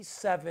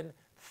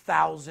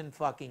 $27,000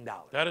 fucking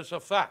dollars. That is a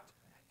fact.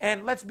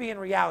 And let's be in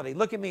reality.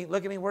 Look at me.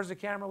 Where's the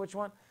camera? Which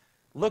one?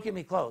 Look at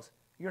me close.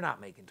 You're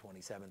not making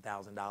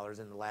 $27,000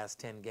 in the last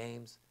 10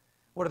 games.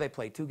 What do they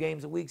play? 2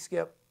 games a week,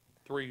 Skip?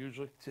 3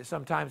 usually. So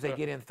sometimes they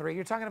get in 3.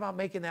 You're talking about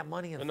making that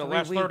money in 3 weeks. In the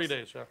last 30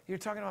 days, yeah. You're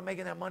talking about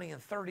making that money in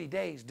 30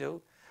 days,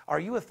 dude. Are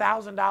you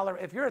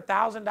 $1,000? If you're a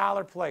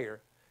 $1,000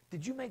 player,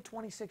 did you make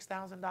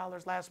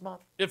 $26,000 last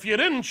month? If you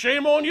didn't,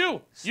 shame on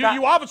you.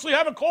 You obviously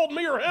haven't called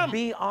me or him.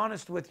 Be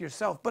honest with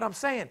yourself. But I'm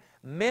saying,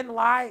 men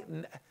lie,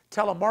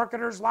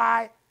 telemarketers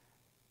lie,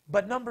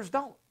 but numbers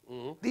don't.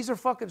 These are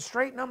fucking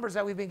straight numbers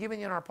that we've been giving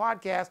you in our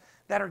podcast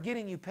that are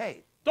getting you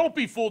paid. Don't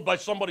be fooled by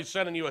somebody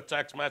sending you a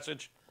text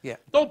message. Yeah.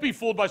 Don't be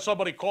fooled by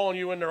somebody calling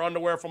you in their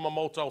underwear from a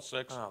Motel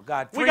 6. Oh,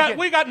 God.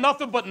 We got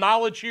nothing but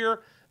knowledge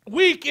here.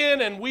 Week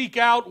in and week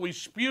out, we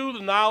spew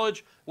the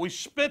knowledge. We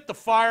spit the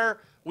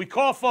fire. We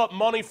cough up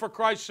money, for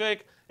Christ's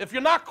sake. If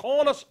you're not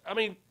calling us, I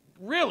mean,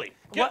 really,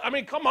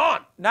 come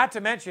on. Not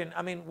to mention,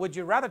 I mean, would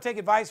you rather take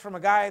advice from a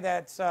guy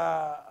that's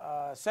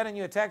sending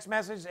you a text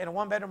message in a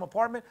one-bedroom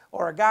apartment,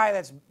 or a guy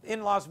that's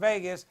in Las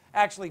Vegas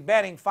actually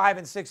betting 5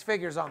 and 6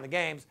 figures on the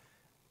games,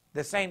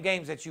 the same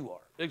games that you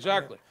are?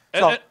 Exactly.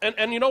 So,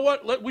 and you know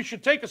what? We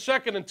should take a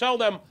second and tell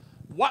them,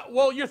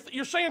 well,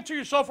 you're saying to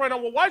yourself right now,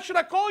 well, why should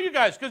I call you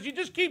guys? Because you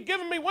just keep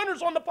giving me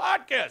winners on the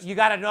podcast. You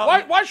got to know.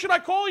 Why should I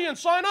call you and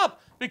sign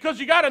up?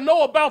 Because you got to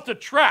know about the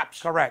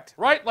traps. Correct.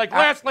 Right? Like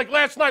last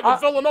night with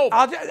Villanova.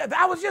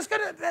 I was just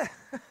going to.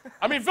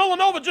 I mean,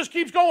 Villanova just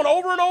keeps going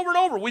over and over and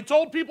over. We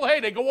told people, hey,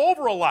 they go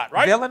over a lot,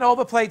 right?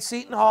 Villanova played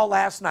Seton Hall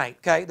last night,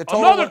 okay? The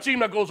total Another team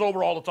that goes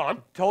over all the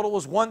time. Total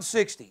was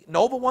 160.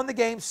 Nova won the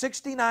game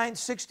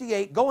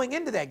 69-68. Going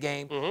into that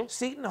game,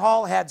 Seton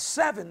Hall had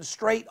 7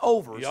 straight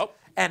overs. Yep.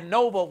 And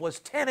Nova was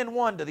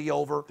 10-1 to the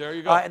over. There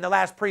you go. In the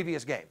last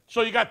previous game.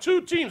 So you got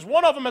 2 teams.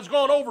 One of them has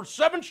gone over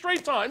 7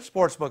 straight times.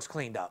 Sportsbook's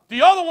cleaned up.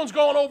 The other one's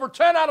going over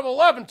 10 out of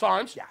 11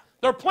 times. Yeah.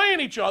 They're playing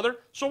each other.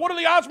 So what do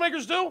the odds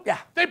makers do? Yeah.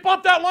 They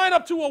bump that line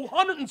up to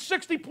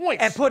 160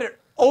 points. And put it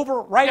over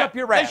up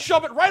your ass. They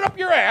shove it right up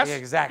your ass. Yeah,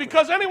 exactly.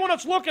 Because anyone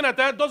that's looking at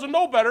that doesn't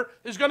know better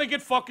is going to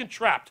get fucking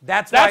trapped.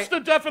 That's the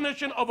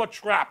definition of a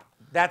trap.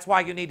 That's why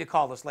you need to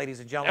call us,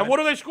 ladies and gentlemen. And what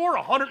do they score?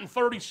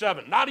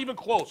 137. Not even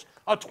close.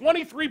 A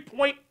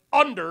 23-point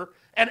under,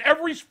 and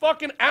every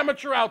fucking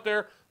amateur out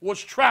there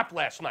was trapped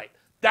last night.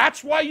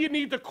 That's why you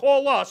need to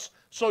call us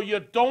so you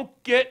don't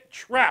get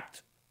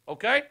trapped,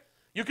 okay?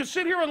 You can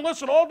sit here and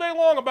listen all day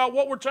long about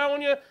what we're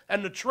telling you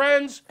and the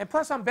trends. And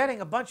plus, I'm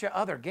betting a bunch of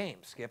other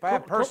games, Skip. I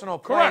have personal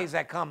correct. plays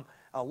that come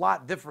a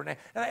lot different.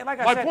 And like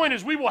I My said, point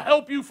is we will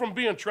help you from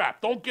being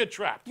trapped. Don't get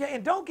trapped. Yeah,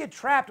 and don't get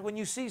trapped when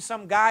you see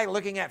some guy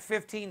looking at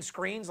 15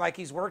 screens like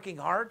he's working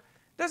hard.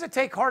 Doesn't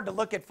take hard to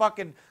look at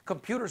fucking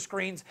computer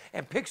screens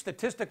and pick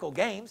statistical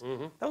games.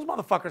 Those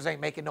motherfuckers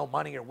ain't making no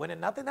money or winning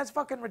nothing. That's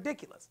fucking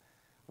ridiculous.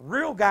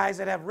 Real guys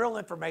that have real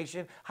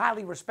information,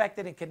 highly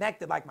respected and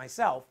connected like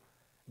myself,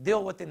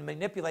 deal with and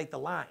manipulate the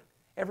line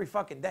every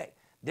fucking day.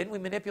 Didn't we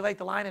manipulate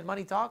the line in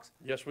Money Talks?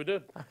 Yes, we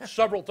did.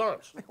 Several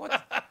times.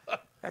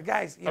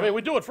 Guys,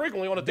 we do it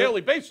frequently on a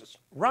daily basis.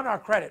 Run our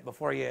background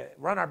before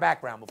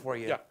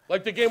you. Yeah,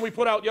 like the game we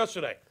put out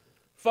yesterday.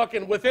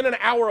 Fucking within an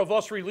hour of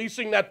us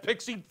releasing that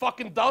pixie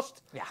fucking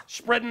dust,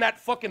 spreading that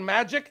fucking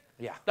magic,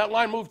 that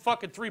line moved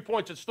fucking 3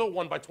 points. It still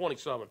won by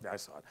 27. I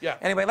saw it. Yeah.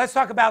 Anyway, let's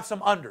talk about some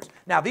unders.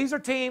 Now, these are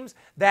teams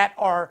that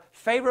are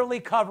favorably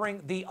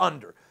covering the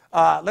under.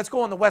 Let's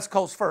go on the West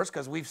Coast first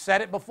because we've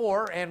said it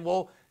before and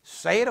we'll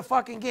say it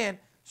fucking again.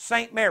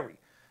 St. Mary.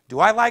 Do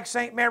I like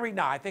St. Mary?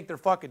 No, I think they're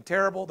fucking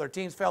terrible. Their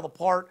teams fell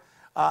apart.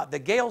 The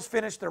Gales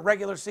finished their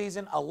regular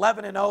season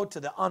 11-0 to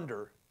the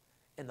under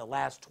in the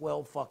last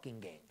 12 fucking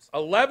games.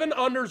 11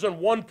 unders and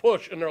 1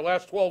 push in their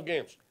last 12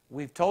 games.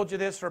 We've told you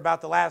this for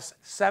about the last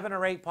 7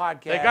 or 8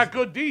 podcasts. They got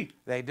good D.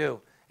 They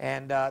do.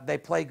 And they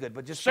play good.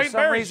 But just St. for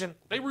some Mary's, reason.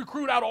 they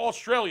recruit out of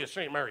Australia,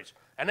 St. Mary's.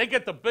 And they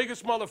get the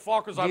biggest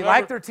motherfuckers I've ever. Do you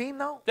like their team,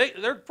 though?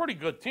 They're a pretty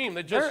good team.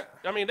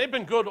 They've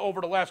been good over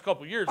the last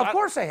couple of years. Of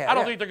course they have. I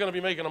don't think they're going to be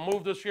making a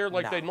move this year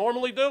like they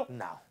normally do.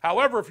 No.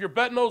 However, if you're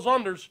betting those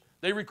unders,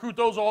 they recruit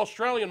those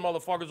Australian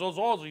motherfuckers, those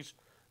Aussies.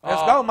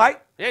 Let's go,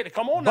 Mike. Hey,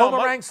 come on now,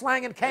 Boomerang Mike.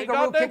 slanging,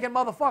 kangaroo kicking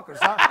motherfuckers,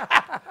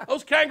 huh?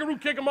 Those kangaroo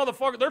kicking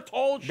motherfuckers, they're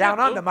tall as shit. Down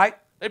under, dude. Mike.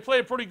 They play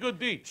a pretty good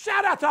D.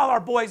 Shout out to all our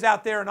boys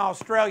out there in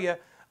Australia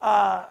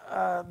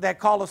that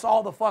call us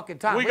all the fucking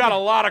time. We got a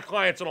lot of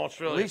clients in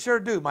Australia. We sure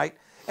do, Mike.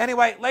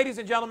 Anyway, ladies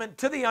and gentlemen,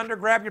 to the under,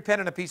 grab your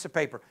pen and a piece of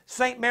paper.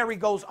 St. Mary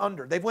goes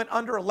under. They've went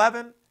under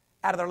 11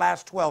 out of their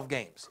last 12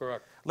 games.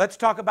 Correct. Let's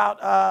talk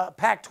about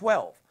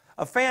Pac-12.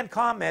 A fan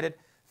commented,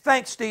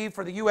 "Thanks, Steve,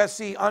 for the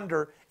USC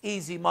under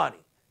easy money."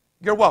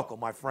 You're welcome,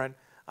 my friend.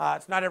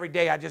 It's not every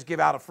day I just give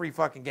out a free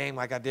fucking game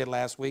like I did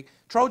last week.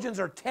 Trojans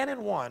are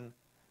 10-1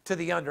 to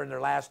the under in their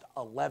last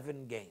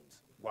 11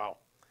 games. Wow.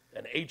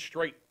 And 8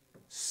 straight.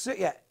 6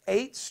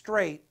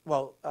 straight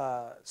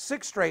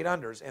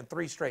unders and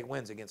 3 straight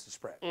wins against the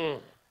spread.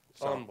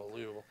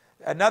 Unbelievable.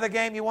 Another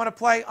game you want to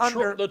play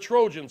under. The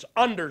Trojans,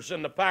 unders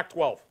in the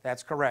Pac-12.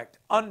 That's correct.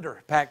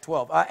 Under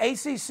Pac-12.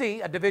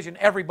 ACC, a division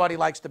everybody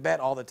likes to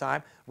bet all the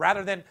time.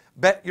 Rather than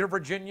bet your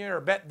Virginia or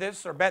bet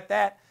this or bet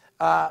that,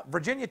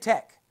 Virginia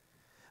Tech.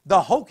 The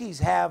Hokies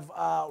have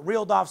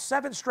reeled off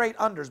 7 straight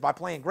unders by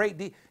playing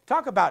great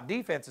Talk about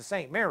defense at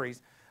St.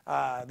 Mary's.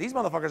 These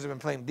motherfuckers have been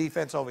playing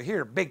defense over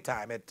here big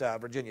time at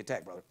Virginia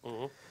Tech, brother.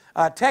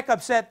 Tech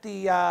upset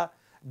the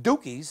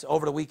Dukies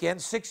over the weekend,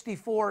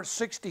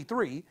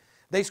 64-63.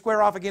 They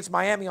square off against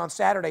Miami on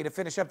Saturday to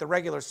finish up the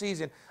regular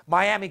season.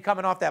 Miami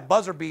coming off that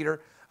buzzer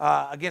beater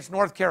against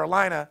North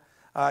Carolina.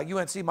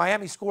 UNC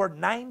Miami scored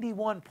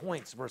 91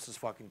 points versus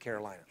fucking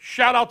Carolina.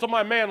 Shout out to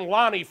my man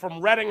Lonnie from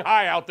Reading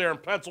High out there in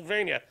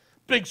Pennsylvania.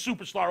 Big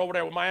superstar over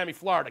there with Miami,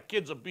 Florida.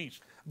 Kid's a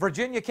beast.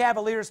 Virginia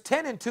Cavaliers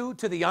 10-2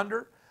 to the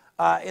under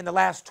in the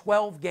last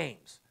 12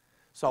 games.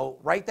 So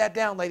write that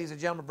down, ladies and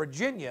gentlemen.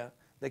 Virginia,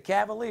 the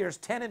Cavaliers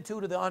 10-2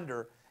 to the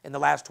under in the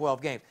last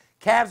 12 games.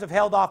 Cavs have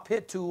held off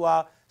Pitt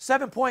to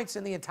 7 points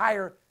in the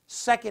entire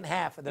second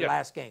half of the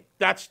last game.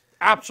 That's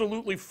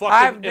absolutely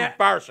fucking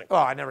embarrassing. Oh,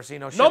 I never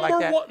seen no shit like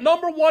that.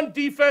 Number one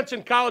defense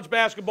in college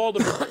basketball,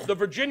 the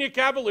Virginia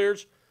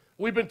Cavaliers.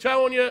 We've been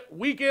telling you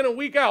week in and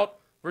week out,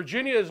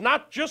 Virginia is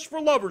not just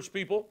for lovers,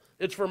 people.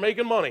 It's for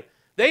making money.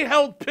 They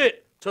held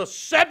Pitt to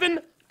 7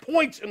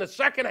 points in the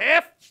second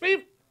half,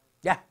 Steve.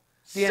 Yeah.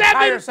 The 7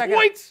 entire second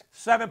points?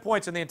 7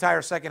 points in the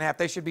entire second half.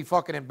 They should be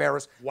fucking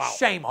embarrassed. Wow.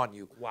 Shame on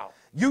you. Wow.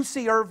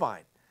 UC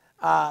Irvine.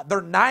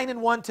 They're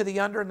 9-1 to the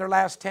under in their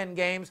last 10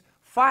 games.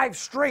 5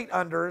 straight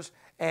unders.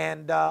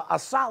 And a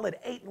solid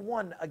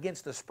 8-1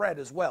 against the spread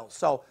as well.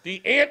 So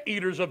the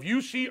anteaters of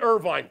UC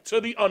Irvine to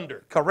the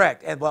under.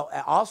 Correct. And, well,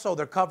 also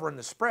they're covering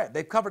the spread.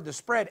 They've covered the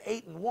spread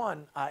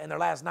 8-1 in their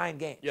last 9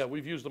 games. Yeah,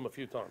 we've used them a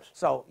few times.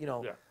 So,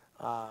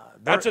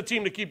 that's a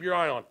team to keep your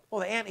eye on.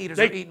 Well, the anteaters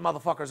are eating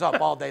motherfuckers up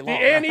all day long.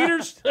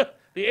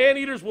 The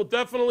anteaters will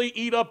definitely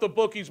eat up the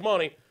bookies'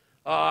 money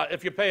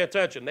if you pay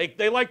attention.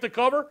 They like to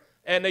cover,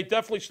 and they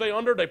definitely stay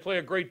under. They play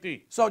a great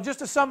D. So just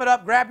to sum it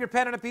up, grab your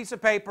pen and a piece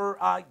of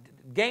paper.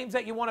 Games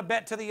that you want to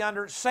bet to the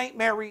under: St.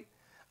 Mary,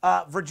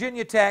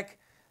 Virginia Tech,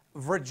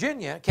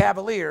 Virginia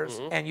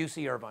Cavaliers, and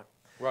UC Irvine.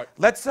 Right.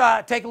 Let's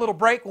take a little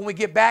break. When we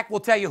get back,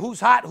 we'll tell you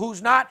who's hot,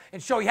 who's not,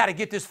 and show you how to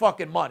get this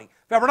fucking money.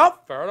 Fair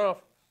enough? Fair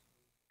enough.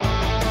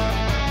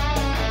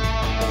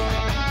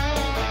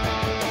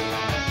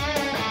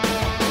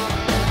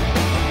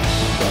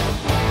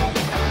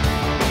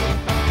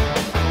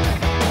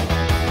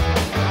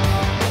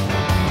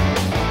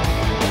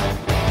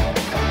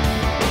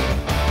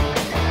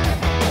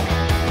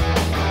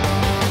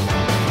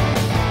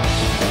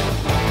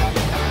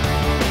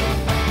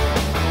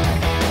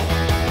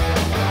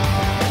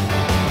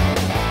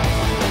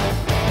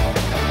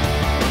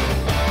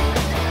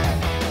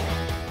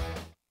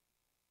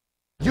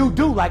 You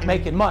do like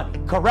making money,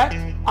 correct?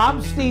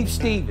 I'm Steve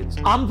Stevens.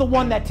 I'm the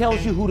one that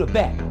tells you who to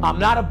bet. I'm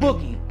not a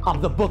bookie.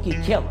 I'm the bookie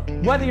killer.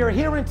 Whether you're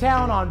here in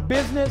town on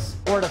business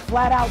or to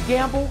flat out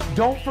gamble,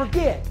 don't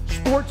forget,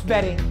 sports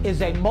betting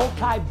is a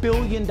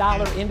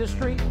multi-billion-dollar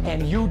industry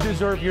and you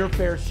deserve your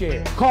fair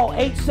share. Call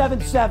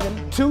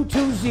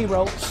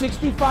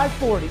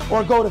 877-220-6540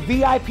 or go to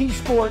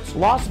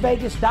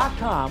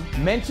VIPSportsLasVegas.com,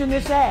 mention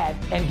this ad,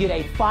 and get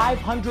a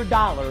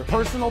 $500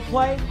 personal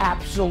play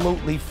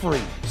absolutely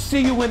free.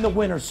 See you in the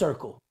winner's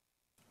circle.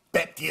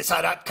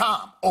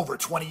 BetDSI.com. Over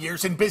 20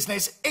 years in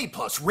business,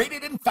 A-plus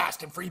rated and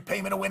fast and free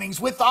payment of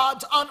winnings with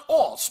odds on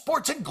all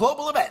sports and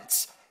global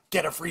events.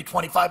 Get a free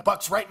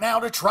 $25 right now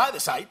to try the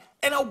site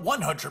and a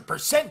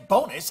 100%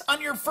 bonus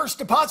on your first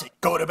deposit.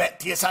 Go to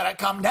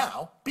BetDSI.com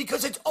now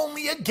because it's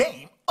only a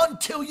game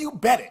until you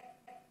bet it.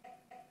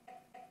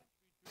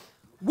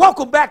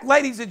 Welcome back,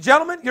 ladies and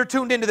gentlemen. You're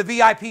tuned into the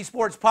VIP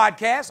Sports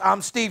Podcast.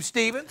 I'm Steve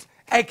Stevens,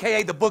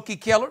 a.k.a. the Bookie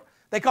Killer.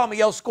 They call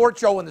me El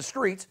Scorcho in the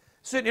streets.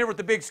 Sitting here with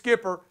the big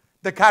skipper,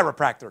 the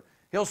chiropractor.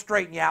 He'll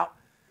straighten you out.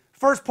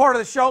 First part of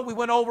the show, we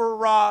went over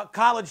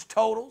college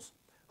totals,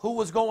 who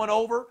was going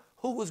over,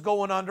 who was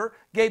going under,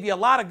 gave you a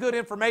lot of good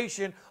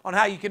information on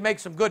how you can make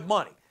some good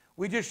money.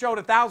 We just showed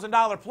a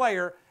 $1,000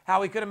 player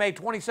how he could have made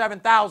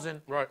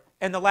 $27,000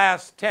 in the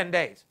last 10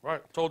 days.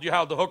 Right. Told you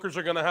how the hookers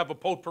are going to have a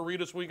potpourri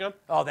this weekend.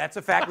 Oh, that's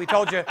a fact. We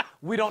told you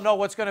we don't know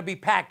what's going to be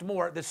packed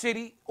more, the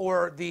city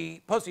or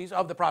the pussies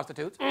of the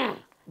prostitutes,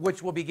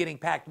 which will be getting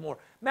packed more.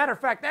 Matter of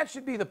fact, that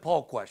should be the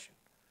poll question.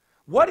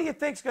 What do you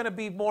think is going to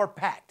be more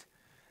packed?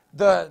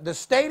 The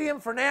stadium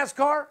for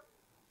NASCAR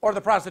or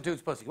the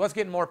prostitutes' pussy? What's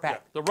getting more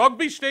packed? Yeah. The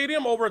rugby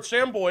stadium over at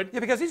Sam Boyd. Yeah,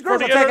 because these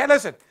girls will take it.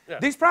 Listen,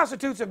 these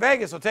prostitutes in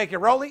Vegas will take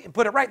your rollie and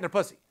put it right in their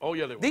pussy. Oh,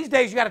 yeah, they will. These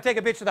days, you got to take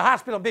a bitch to the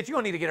hospital. Bitch, you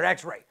don't need to get her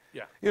x-ray.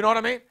 Yeah. You know what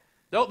I mean?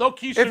 They'll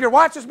keister. If your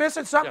watch is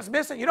missing, something's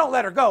missing, you don't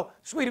let her go.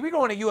 Sweetie, we're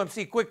going to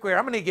UMC Quick Wear.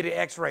 I'm going to get an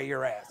x-ray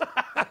your ass.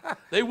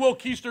 They will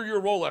keister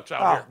your Rolex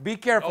out here. Be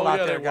careful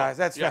out there, guys.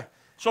 That's right.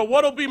 So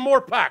what'll be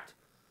more packed?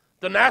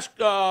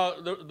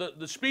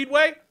 The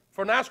Speedway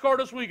for NASCAR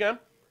this weekend.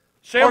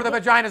 Or the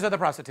vaginas of the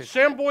prostitutes.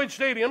 Sam Boyd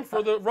Stadium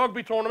for the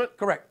rugby tournament.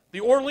 Correct. The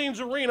Orleans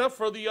Arena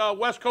for the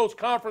West Coast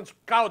Conference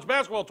College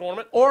Basketball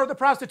Tournament. Or the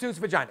prostitutes'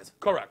 vaginas.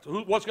 Correct.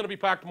 What's going to be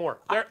packed more?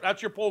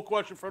 That's your poll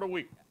question for the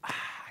week.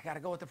 I got to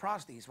go with the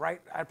prosties,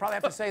 right? I'd probably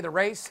have to say the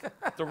race.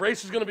 The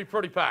race is going to be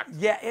pretty packed.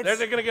 Yeah, they're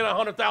going to get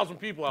 100,000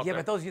 people out there.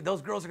 Yeah, but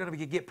those girls are going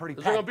to get pretty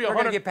packed. They're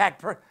going to get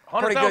packed pretty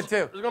good, too.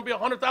 There's going to be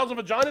 100,000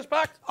 vaginas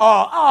packed?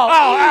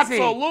 Oh, easy.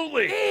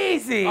 Absolutely.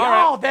 Easy.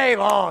 All day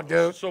long,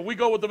 dude. So we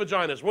go with the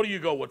vaginas. What do you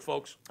go with,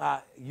 folks?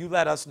 You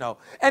let us know.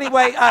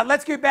 Anyway,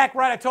 let's get back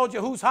right. I told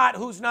you who's hot,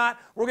 who's not.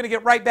 We're going to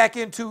get right back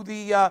into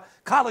the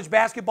college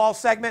basketball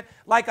segment.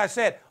 Like I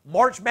said,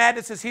 March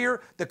Madness is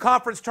here. The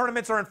conference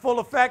tournaments are in full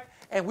effect.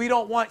 And we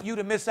don't want you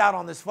to miss out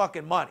on this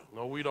fucking money.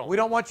 No, we don't. We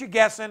don't want you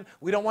guessing.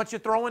 We don't want you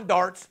throwing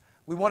darts.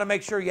 We want to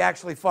make sure you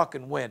actually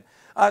fucking win.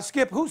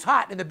 Skip, who's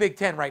hot in the Big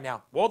Ten right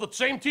now? Well, the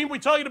same team we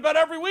tell you to bet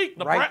every week,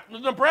 the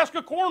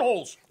Nebraska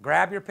Cornholes.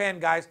 Grab your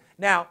pen, guys.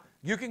 Now,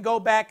 you can go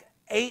back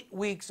 8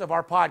 weeks of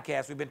our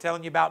podcast, we've been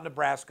telling you about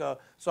Nebraska.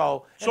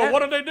 So what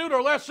did they do?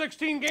 Their last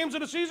 16 games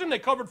of the season, they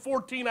covered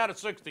 14 out of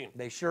 16.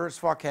 They sure as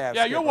fuck have.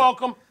 Yeah, you're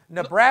welcome.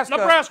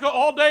 Nebraska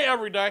all day,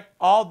 every day.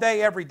 All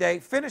day, every day.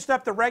 Finished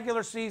up the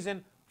regular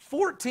season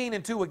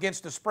 14-2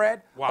 against the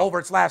spread over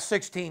its last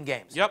 16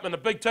 games. Yep, and the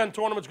Big Ten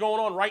tournament's going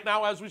on right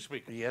now as we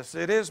speak. Yes,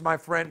 it is, my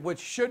friend, which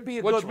should be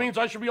a good one. Which means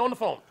I should be on the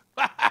phone.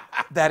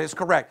 That is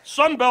correct.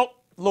 Sun Belt.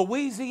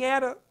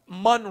 Louisiana,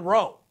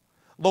 Monroe.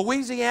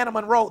 Louisiana,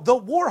 Monroe. The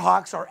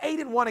Warhawks are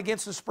 8-1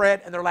 against the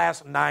spread in their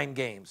last 9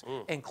 games,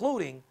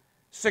 including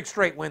 6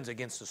 straight wins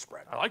against the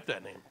spread. I like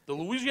that name. The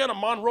Louisiana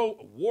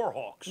Monroe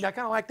Warhawks. Yeah, I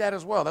kind of like that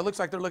as well. That looks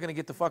like they're looking to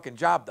get the fucking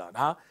job done,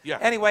 huh? Yeah.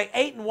 Anyway,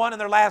 8-1 in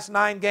their last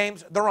 9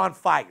 games. They're on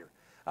fire.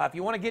 If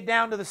you want to get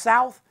down to the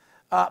South,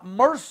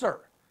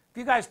 Mercer. If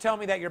you guys tell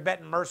me that you're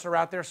betting Mercer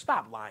out there,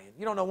 stop lying.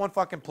 You don't know one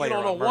fucking player. You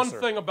don't know on one Mercer.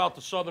 thing about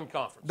the Southern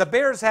Conference. The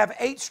Bears have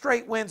 8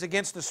 straight wins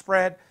against the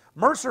spread.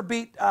 Mercer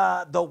beat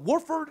the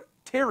Wofford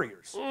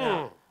Terriers.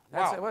 Wow.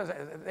 What is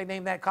that? They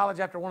named that college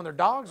after one of their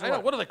dogs? I know,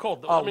 what are they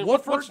called?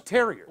 Wofford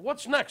Terrier.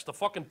 What's next? The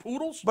fucking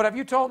Poodles? But if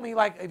you told me,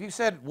 like, if you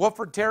said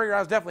Wofford Terrier, I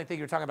was definitely thinking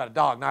you're talking about a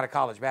dog, not a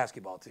college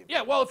basketball team.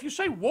 Yeah, well, if you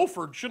say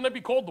Wofford, shouldn't they be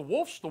called the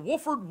Wolves? The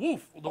Wofford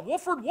Wolf. The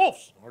Wofford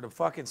Wolves. Or the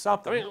fucking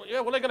something. I mean, yeah,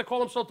 what are they going to call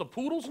themselves? The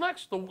Poodles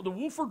next? The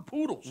Wofford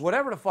Poodles.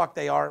 Whatever the fuck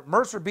they are,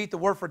 Mercer beat the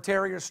Wofford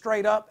Terriers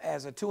straight up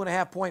as a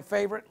 2.5-point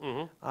favorite.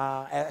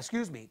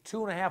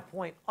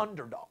 2.5-point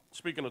underdog.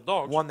 Speaking of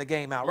dogs. Won the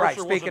game outright.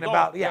 Mercer Speaking was a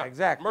dog. about,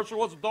 exactly. Mercer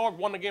was a dog,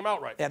 won the game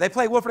outright. Yeah, they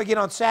play Wofford again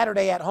on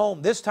Saturday at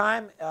home, this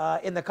time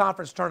in the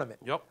conference tournament.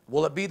 Yep.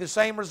 Will it be the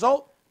same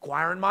result?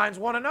 Inquiring minds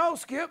want to know,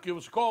 Skip. Give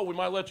us a call. We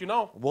might let you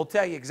know. We'll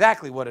tell you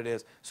exactly what it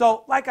is.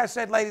 So, like I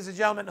said, ladies and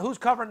gentlemen, who's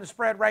covering the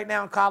spread right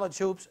now in college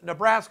hoops?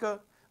 Nebraska,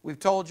 we've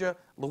told you.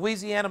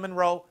 Louisiana,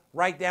 Monroe,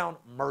 right down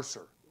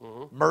Mercer.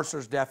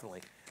 Mercer's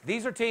definitely.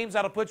 These are teams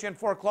that'll put you in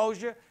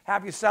foreclosure,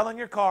 have you selling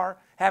your car,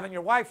 having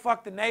your wife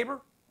fuck the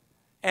neighbor,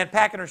 and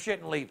packing her shit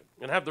and leaving.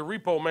 And have the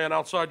repo man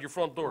outside your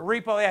front door.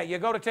 Repo, yeah. You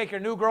go to take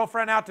your new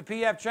girlfriend out to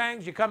P.F.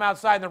 Chang's, you come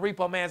outside and the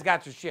repo man's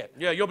got your shit.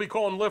 Yeah, you'll be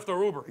calling Lyft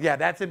or Uber. Yeah,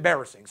 that's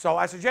embarrassing. So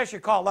I suggest you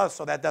call us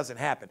so that doesn't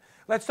happen.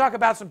 Let's talk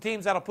about some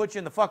teams that'll put you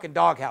in the fucking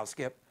doghouse,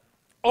 Skip.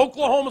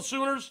 Oklahoma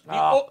Sooners,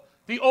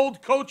 the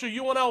old coach of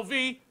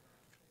UNLV,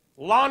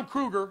 Lon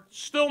Kruger,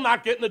 still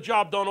not getting the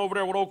job done over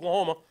there with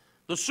Oklahoma.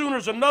 The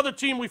Sooners, another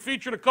team we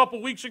featured a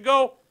couple weeks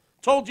ago,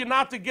 told you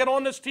not to get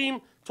on this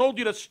team, told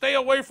you to stay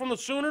away from the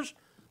Sooners.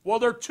 Well,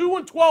 they're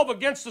 2-12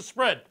 against the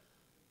spread.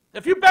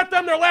 If you bet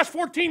them their last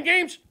 14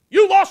 games,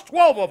 you lost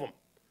 12 of them.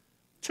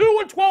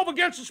 2-12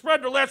 against the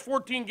spread their last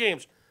 14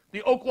 games.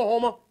 The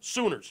Oklahoma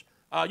Sooners.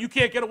 You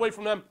can't get away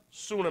from them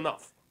soon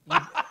enough.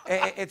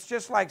 It's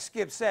just like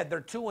Skip said,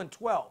 they're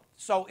 2-12.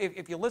 So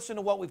if you listen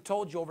to what we've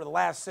told you over the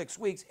last 6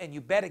 weeks and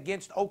you bet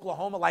against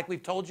Oklahoma like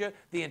we've told you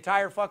the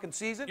entire fucking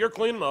season, you're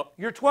cleaning up.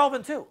 You're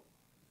 12-2.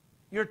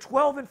 You're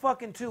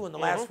 12-2 in the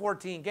last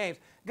 14 games.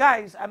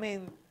 Guys, I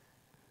mean,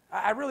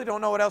 I really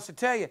don't know what else to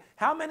tell you.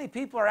 How many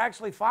people are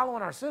actually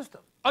following our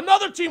system?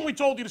 Another team we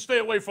told you to stay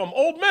away from,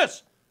 Ole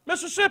Miss,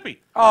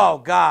 Mississippi. Oh,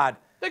 God.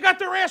 They got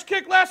their ass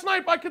kicked last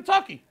night by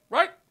Kentucky,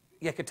 right?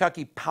 Yeah,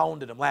 Kentucky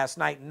pounded them last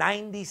night,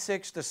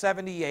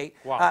 96-78.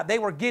 Wow. They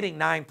were getting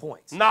 9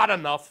 points. Not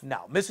enough.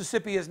 No.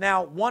 Mississippi is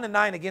now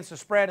 1-9 against the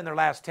spread in their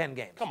last 10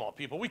 games. Come on,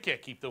 people. We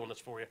can't keep doing this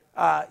for you.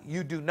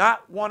 You do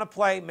not want to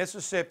play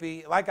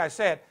Mississippi. Like I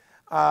said,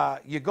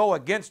 you go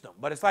against them.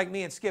 But it's like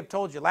me and Skip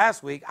told you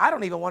last week, I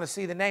don't even want to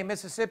see the name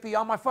Mississippi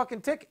on my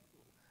fucking ticket.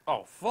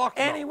 Oh, fuck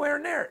no. Anywhere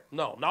near it.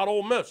 No, not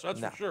Ole Miss,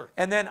 that's for sure.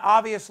 And then,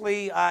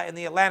 obviously, in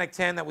the Atlantic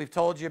 10 that we've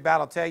told you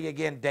about, I'll tell you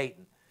again,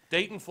 Dayton.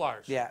 Dayton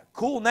Flyers. Yeah,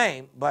 cool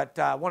name, but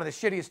one of the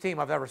shittiest teams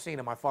I've ever seen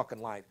in my fucking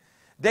life.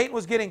 Dayton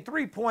was getting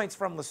 3 points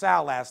from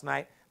LaSalle last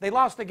night. They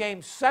lost the game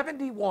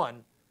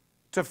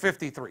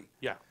 71-53.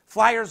 Yeah.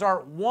 Flyers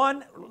are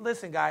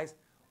listen, guys,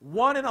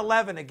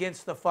 1-11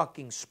 against the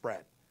fucking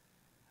spread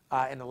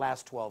in the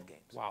last 12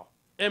 games. Wow.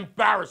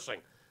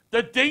 Embarrassing.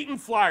 The Dayton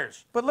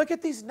Flyers. But look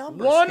at these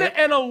numbers.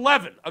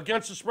 1-11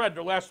 against the spread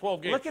their last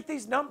 12 games. Look at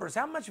these numbers.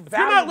 How much valuable If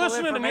you're not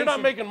listening and you're not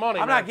information- making money,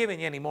 I'm man. not giving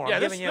you any more. I'm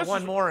giving you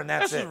one more, and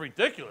that's it. This is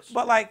ridiculous.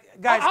 But,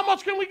 like, guys. How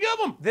much can we give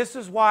them? This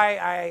is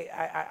why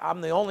I'm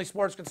the only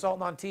sports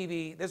consultant on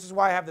TV. This is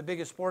why I have the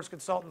biggest sports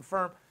consultant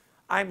firm.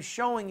 I'm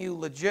showing you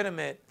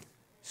legitimate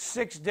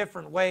 6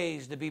 different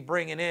ways to be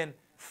bringing in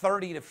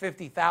 $30,000 to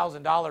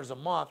 $50,000 a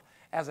month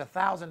as a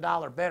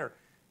 $1,000 bettor.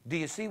 Do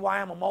you see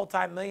why I'm a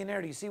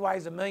multi-millionaire? Do you see why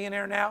he's a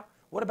millionaire now?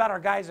 What about our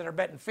guys that are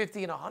betting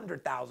 $50,000 and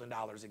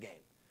 $100,000 a game?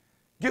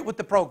 Get with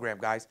the program,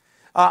 guys.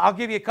 I'll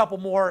give you a couple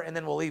more, and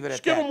then we'll leave it at that.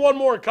 Just give them one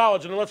more in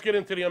college, and then let's get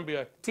into the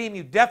NBA. Team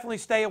you definitely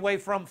stay away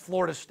from,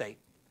 Florida State.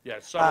 Yeah,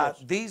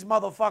 Seminoles. These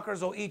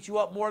motherfuckers will eat you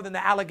up more than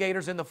the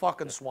alligators in the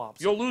fucking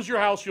swamps. You'll lose your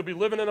house. You'll be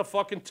living in a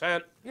fucking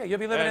tent. Yeah, you'll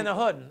be living in the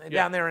hood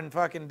down there in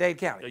fucking Dade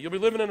County. Yeah, you'll be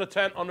living in a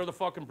tent under the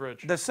fucking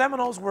bridge. The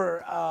Seminoles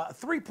were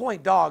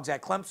 3-point dogs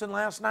at Clemson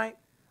last night.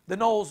 The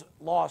Noles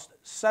lost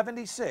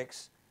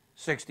 76-69.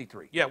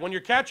 63. Yeah, when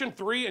you're catching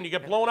 3 and you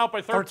get blown out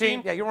by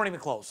 13. Yeah, you weren't even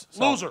close.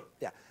 So, Loser.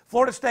 Yeah.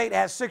 Florida State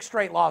has 6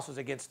 straight losses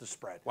against the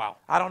spread. Wow.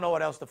 I don't know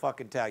what else to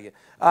fucking tell you.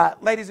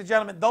 Ladies and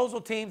gentlemen, those are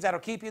teams that'll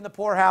keep you in the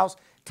poorhouse,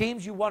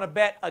 teams you want to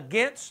bet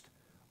against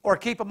or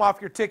keep them off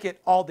your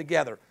ticket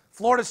altogether.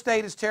 Florida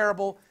State is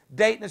terrible.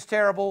 Dayton is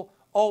terrible.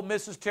 Ole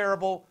Miss is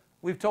terrible.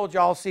 We've told you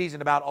all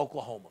season about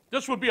Oklahoma.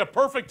 This would be a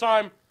perfect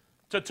time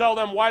to tell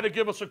them why to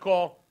give us a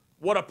call.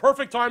 What a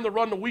perfect time to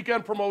run the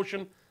weekend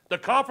promotion. The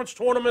conference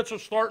tournaments are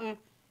starting.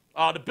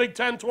 The Big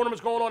Ten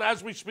tournament's going on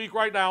as we speak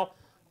right now.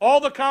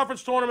 All the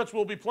conference tournaments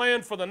will be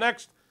playing for the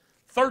next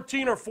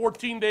 13 or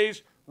 14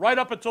 days, right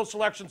up until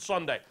Selection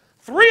Sunday.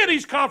 3 of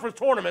these conference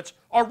tournaments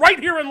are right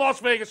here in Las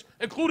Vegas,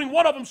 including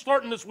one of them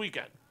starting this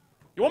weekend.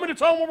 You want me to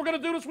tell them what we're going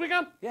to do this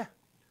weekend? Yeah.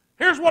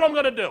 Here's what I'm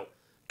going to do.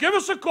 Give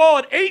us a call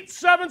at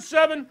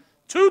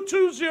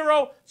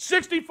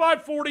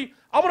 877-220-6540.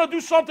 I'm going to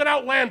do something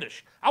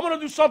outlandish. I'm going to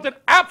do something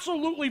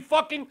absolutely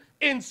fucking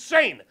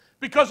insane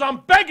because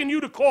I'm begging you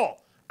to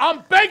call.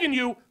 I'm begging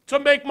you to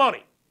make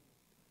money.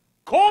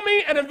 Call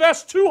me and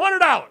invest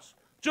 $200.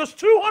 Just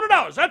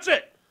 $200. That's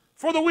it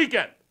for the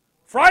weekend.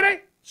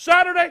 Friday,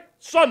 Saturday,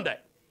 Sunday.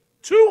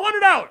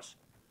 $200.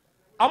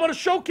 I'm going to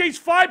showcase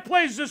 5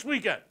 plays this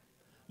weekend.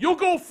 You'll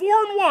go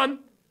 4-1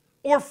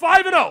 or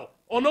 5-0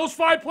 on those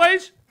 5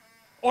 plays,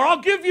 or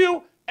I'll give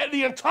you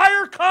the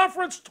entire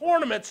conference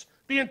tournaments,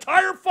 the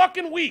entire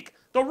fucking week,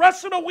 the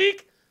rest of the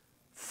week,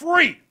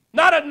 free.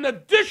 Not an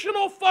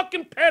additional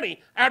fucking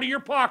penny out of your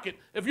pocket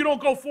if you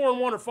don't go 4-1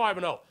 or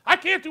 5-0. I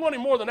can't do any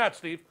more than that,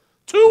 Steve.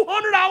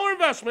 $200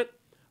 investment.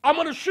 I'm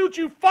going to shoot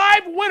you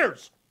 5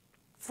 winners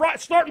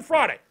starting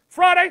Friday.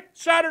 Friday,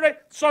 Saturday,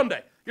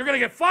 Sunday. You're going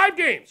to get 5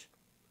 games.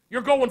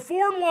 You're going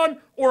 4-1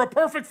 or a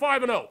perfect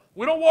 5-0.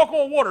 We don't walk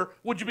on water.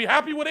 Would you be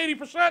happy with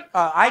 80%?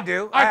 I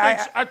do.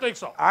 I think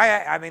so.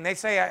 I mean, they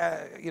say,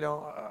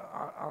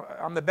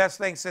 I'm the best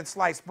thing since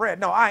sliced bread.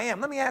 No, I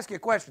am. Let me ask you a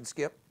question,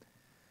 Skip.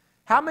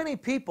 How many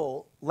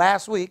people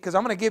last week, because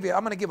I'm going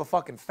to give a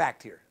fucking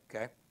fact here,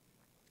 okay?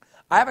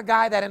 I have a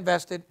guy that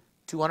invested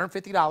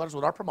 $250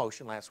 with our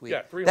promotion last week.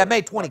 Yeah, $300. That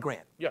made 20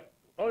 grand. Yeah.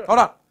 Oh, yeah. Hold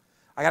on.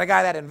 I got a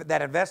guy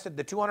that invested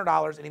the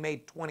 $200 and he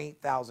made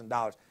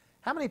 $20,000.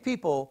 How many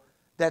people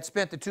that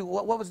spent the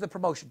what was the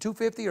promotion?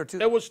 $250 or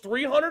 $2? It was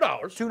 $300.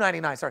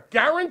 $299. Sorry.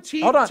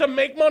 Guaranteed to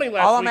make money last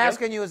week. All I'm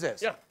asking you is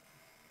this. Yeah.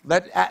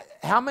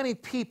 How many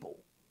people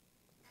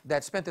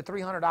that spent the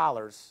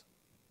 $300?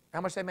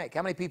 How much they make?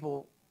 How many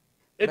people?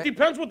 It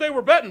depends what they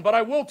were betting, but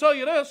I will tell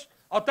you this.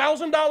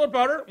 $1,000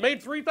 better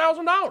made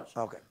 $3,000.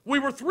 Okay. We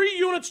were 3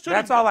 units to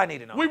That's all I need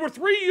to know. We were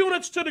 3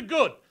 units to the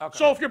good. Okay.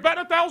 So if you're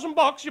betting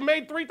 $1,000, you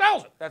made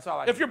 $3,000. That's all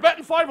I If need. you're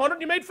betting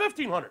 $500, you made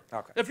 $1,500.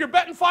 Okay. If you're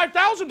betting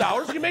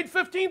 $5,000, you made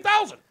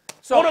 $15,000.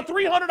 So- on a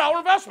 $300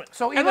 investment.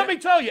 So and let me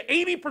tell you,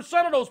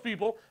 80% of those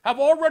people have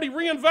already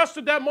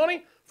reinvested that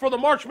money for the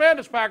March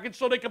Madness package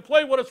so they can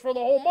play with us for the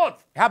whole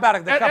month. How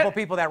about the couple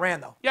people that ran,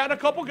 though? Yeah, and a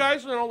couple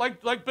guys,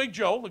 like Big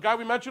Joe, the guy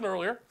we mentioned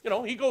earlier.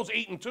 He goes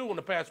 8-2 in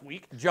the past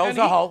week. Joe's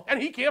a hoe. And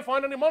he can't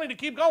find any money to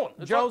keep going.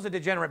 Joe's a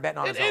degenerate betting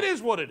on his own. It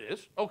is what it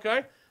is,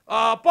 okay?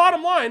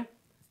 Bottom line,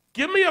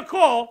 give me a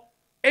call,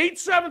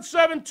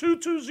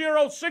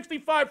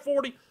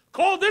 877-220-6540.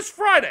 Call this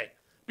Friday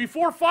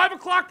before 5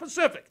 o'clock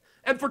Pacific.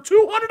 And for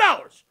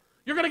 $200,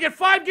 you're going to get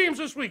 5 games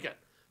this weekend.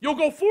 You'll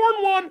go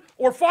 4-1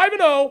 or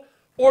 5-0,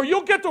 or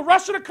you'll get the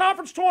rest of the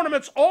conference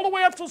tournaments all the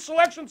way up till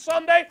Selection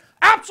Sunday,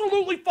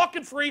 absolutely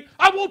fucking free.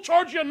 I won't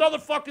charge you another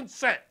fucking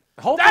cent.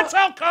 That's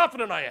how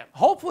confident I am.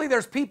 Hopefully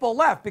there's people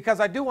left, because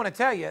I do want to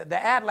tell you, the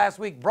ad last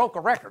week broke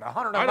a record.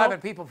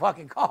 111 people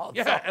fucking called.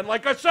 Yeah, so and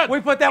like I said, we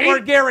put that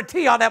word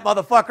guarantee on that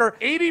motherfucker.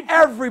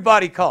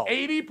 Everybody called.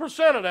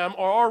 80% of them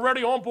are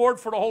already on board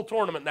for the whole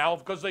tournament now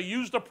because they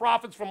used the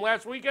profits from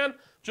last weekend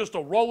just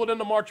to roll it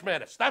into March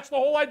Madness. That's the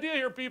whole idea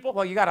here, people.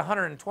 Well, you got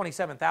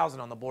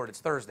 127,000 on the board. It's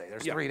Thursday.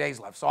 There's 3 days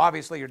left. So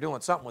obviously you're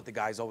doing something with the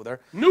guys over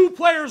there. New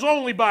players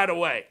only, by the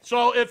way.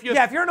 So if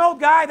you're an old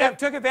guy that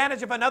took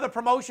advantage of another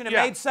promotion and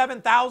made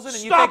 7,000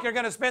 and you think you're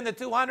going to spend the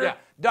 200,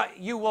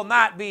 you will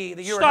not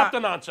be. Stop the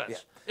nonsense.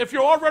 Yeah. If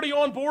you're already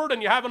on board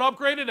and you haven't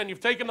upgraded and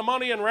you've taken the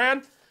money and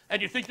ran, and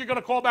you think you're going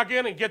to call back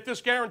in and get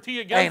this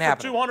guarantee again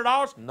for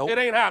 $200, nope. It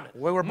ain't happening.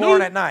 We were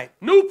born at night.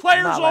 New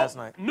players, not last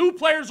night. New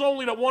players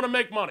only that want to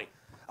make money.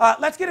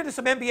 Let's get into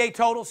some NBA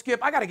totals.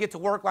 Skip, I got to get to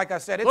work, like I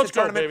said. It's Let's a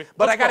tournament, go, baby.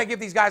 but I got to give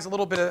these guys a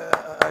little bit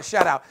of a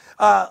shout-out.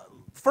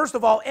 First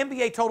of all,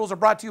 NBA totals are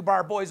brought to you by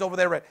our boys over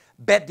there at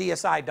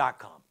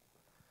BetDSI.com.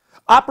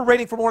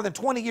 Operating for more than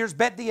 20 years,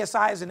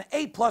 BetDSI is an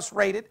A-plus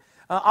rated,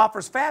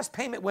 offers fast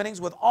payment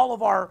winnings with all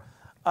of our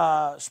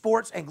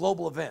sports and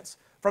global events.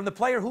 From the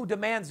player who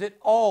demands it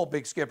all,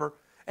 Big Skipper,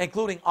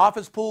 including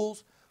office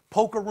pools,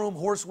 poker room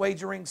horse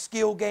wagering,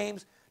 skill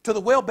games, to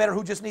the whale bettor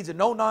who just needs a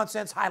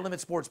no-nonsense,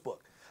 high-limit sports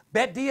book.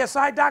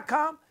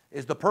 BetDSI.com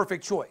is the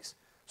perfect choice.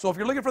 So if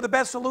you're looking for the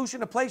best solution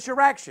to place your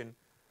action,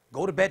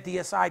 go to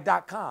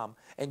BetDSI.com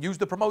and use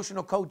the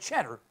promotional code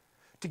CHEDDAR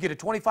to get a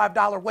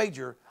 $25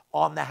 wager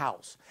on the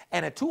house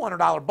and a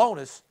 $200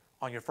 bonus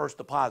on your first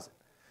deposit.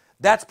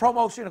 That's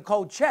promotional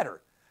code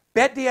CHEDDAR.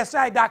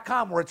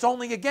 BetDSI.com, where it's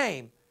only a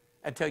game,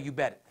 until you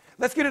bet it.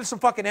 Let's get into some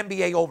fucking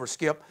NBA over,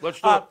 Skip.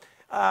 Let's do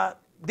it.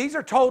 These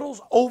are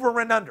totals over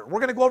and under. We're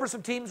going to go over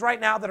some teams right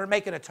now that are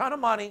making a ton of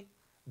money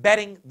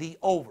betting the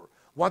over.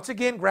 Once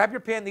again, grab your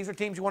pen. These are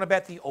teams you want to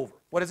bet the over.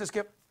 What is this,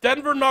 Skip?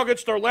 Denver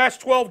Nuggets, their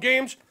last 12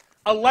 games,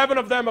 11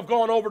 of them have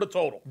gone over the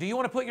total. Do you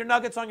want to put your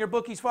Nuggets on your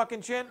bookie's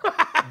fucking chin?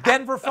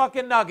 Denver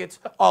fucking Nuggets,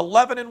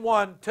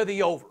 11-1 to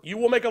the over. You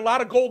will make a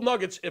lot of gold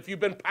nuggets if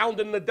you've been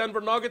pounding the Denver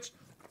Nuggets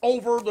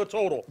over the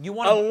total. You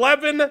want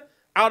 11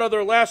 out of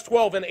their last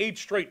 12 and 8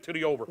 straight to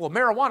the over. Well,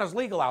 marijuana's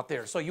legal out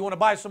there, so you want to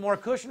buy some more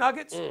Kush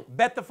Nuggets?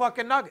 Bet the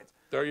fucking Nuggets.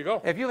 There you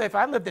go. If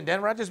I lived in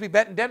Denver, I'd just be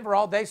betting Denver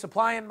all day,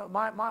 supplying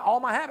all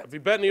my habits. If you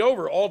bet in the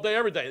over all day,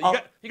 every day.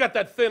 You got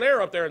that thin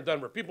air up there in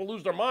Denver. People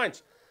lose their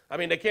minds. I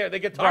mean, they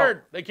get tired.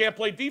 Bro. They can't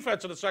play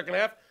defense in the second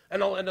half,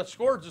 and the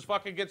score just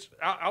fucking gets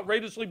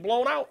outrageously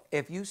blown out.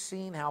 If you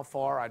seen how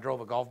far I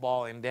drove a golf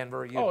ball in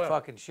Denver, you'd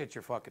fucking shit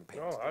your fucking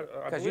pants.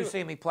 Because you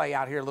see me play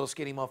out here, little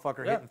skinny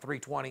motherfucker hitting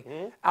 320.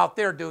 Out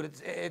there, dude,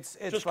 it's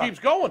just fun. keeps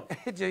going.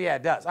 Yeah,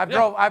 it does.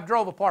 I've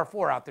drove a par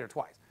 4 out there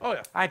twice. Oh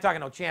yeah. I ain't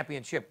talking no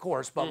championship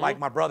course, but like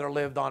my brother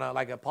lived on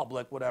a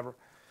public whatever.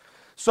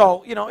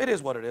 So it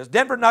is what it is.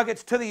 Denver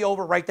Nuggets to the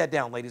over. Write that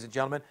down, ladies and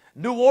gentlemen.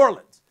 New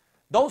Orleans.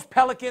 Those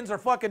Pelicans are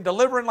fucking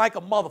delivering like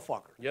a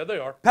motherfucker. Yeah, they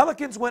are.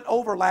 Pelicans went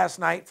over last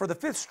night for the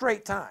 5th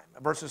straight time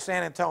versus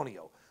San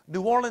Antonio.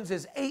 New Orleans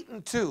is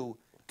 8-2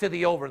 to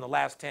the over in the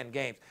last 10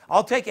 games.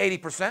 I'll take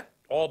 80%.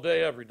 All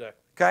day, every day.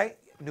 Okay?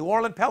 New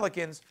Orleans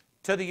Pelicans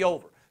to the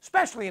over,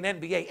 especially in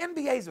NBA.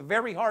 NBA is a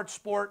very hard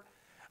sport.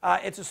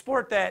 It's a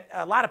sport that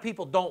a lot of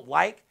people don't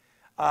like.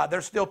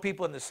 There's still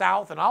people in the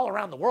South and all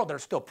around the world,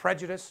 there's still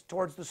prejudice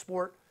towards the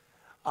sport.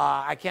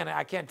 I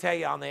can't tell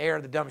you on the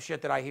air the dumb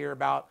shit that I hear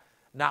about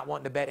not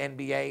wanting to bet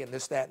NBA and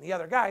this, that, and the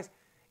other. Guys,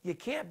 you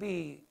can't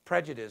be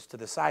prejudiced to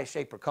the size,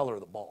 shape, or color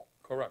of the ball.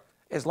 Correct.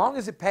 As long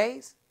as it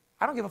pays,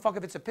 I don't give a fuck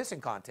if it's a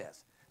pissing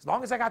contest. As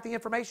long as I got the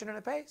information and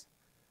it pays,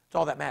 it's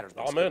all that matters.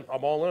 I'm in.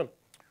 I'm all in.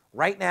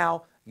 Right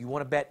now, you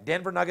want to bet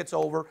Denver Nuggets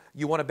over.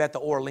 You want to bet the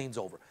Orleans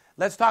over.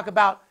 Let's talk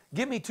about,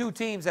 give me 2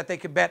 teams that they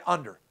can bet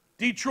under.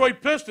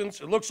 Detroit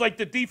Pistons. It looks like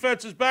the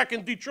defense is back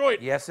in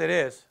Detroit. Yes, it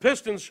is.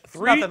 Pistons, It's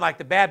nothing like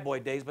the bad boy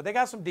days, but they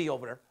got some D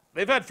over there.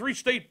 They've had 3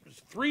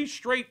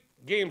 straight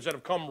games that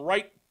have come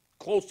right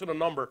close to the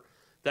number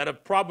that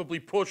have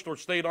probably pushed or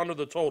stayed under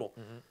the total.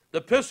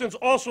 The Pistons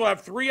also have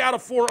 3 out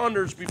of 4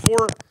 unders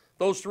before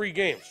those 3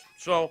 games.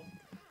 So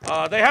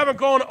they haven't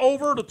gone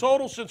over the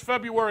total since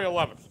February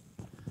 11th.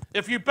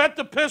 If you bet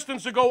the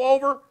Pistons to go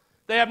over,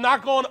 they have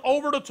not gone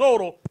over the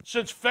total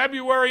since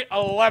February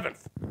 11th.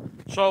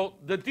 So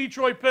the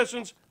Detroit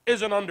Pistons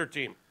is an under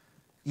team.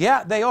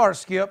 Yeah, they are,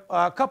 Skip.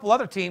 A couple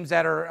other teams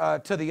that are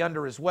to the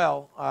under as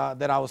well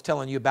that I was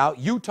telling you about.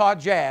 Utah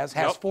Jazz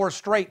has 4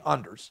 straight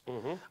unders.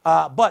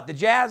 But the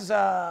Jazz,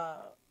 I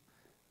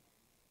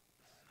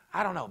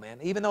don't know, man.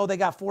 Even though they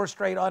got 4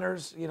 straight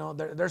unders,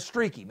 they're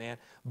streaky, man.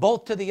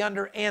 Both to the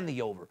under and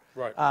the over.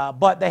 Right.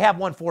 But they have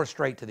won 4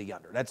 straight to the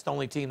under. That's the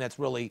only team that's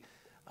really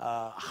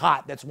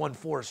hot that's won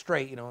 4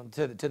 straight,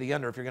 to the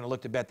under if you're going to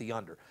look to bet the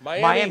under.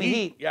 Miami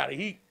Heat. Yeah, the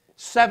Heat.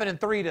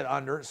 7-3 to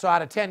under. So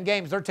out of 10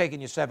 games, they're taking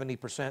you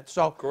 70%.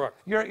 So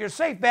correct. Your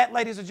safe bet,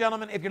 ladies and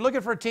gentlemen. If you're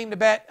looking for a team to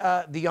bet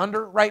the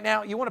under right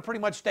now, you want to pretty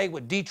much stay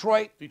with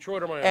Detroit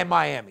or Miami. And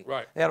Miami.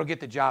 Right. That'll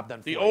get the job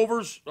done. The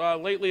overs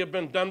lately have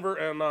been Denver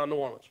and New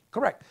Orleans.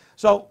 Correct.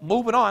 So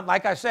moving on,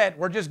 like I said,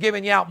 we're just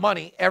giving you out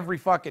money every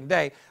fucking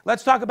day.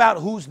 Let's talk about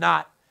who's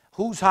not,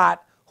 who's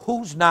hot,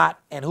 who's not,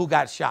 and who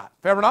got shot.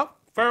 Fair enough?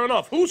 Fair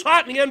enough. Who's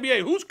hot in the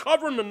NBA? Who's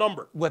covering the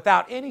number?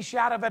 Without any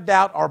shadow of a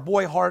doubt, our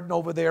boy Harden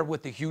over there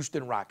with the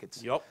Houston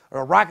Rockets. Yep.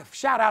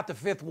 Shout out to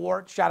Fifth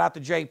Ward. Shout out to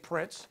Jay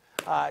Prince,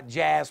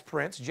 Jazz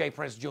Prince, Jay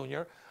Prince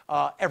Jr.,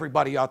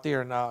 everybody out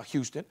there in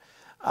Houston.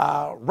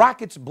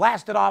 Rockets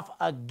blasted off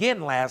again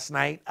last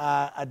night.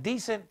 A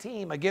decent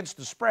team against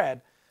the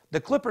spread.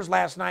 The Clippers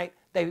last night,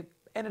 they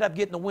ended up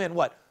getting the win,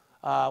 what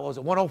was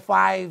it,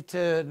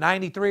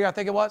 105-93, I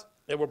think it was?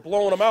 They were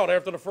blowing them out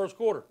after the first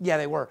quarter. Yeah,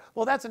 they were.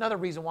 Well, that's another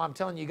reason why I'm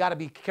telling you got to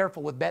be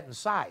careful with betting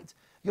sides.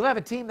 You'll have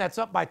a team that's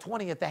up by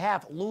 20 at the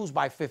half, lose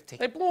by 15.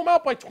 They blew them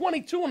out by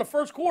 22 in the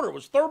first quarter. It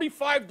was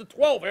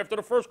 35-12 after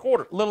the first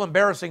quarter. A little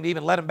embarrassing to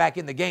even let them back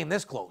in the game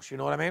this close, you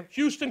know what I mean?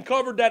 Houston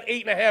covered that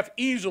 8.5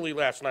 easily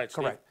last night,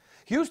 Steve. Correct.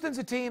 Houston's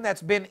a team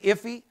that's been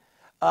iffy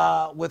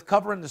with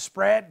covering the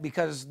spread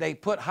because they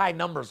put high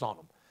numbers on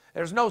them.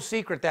 There's no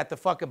secret that the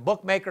fucking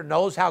bookmaker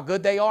knows how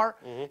good they are,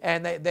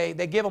 and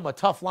they give them a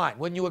tough line.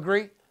 Wouldn't you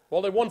agree?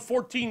 Well, they won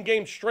 14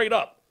 games straight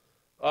up.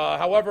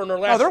 However, in their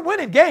last... Oh, they're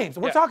winning games.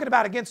 We're talking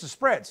about against the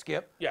spread,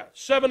 Skip. Yeah,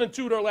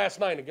 7-2 their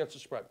last 9 against the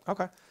spread.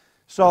 Okay.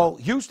 So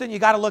Houston, you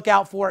got to look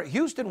out for it.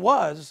 Houston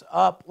was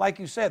up, like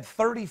you said,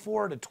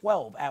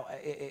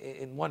 34-12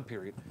 in one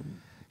period.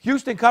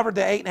 Houston covered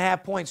the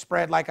 8.5-point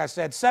spread, like I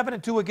said,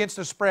 7-2 against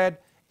the spread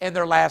in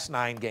their last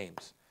 9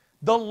 games.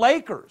 The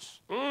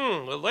Lakers.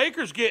 The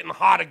Lakers getting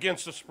hot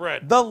against the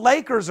spread. The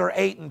Lakers are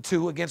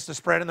 8-2 against the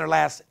spread in their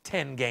last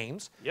 10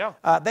 games. Yeah.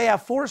 They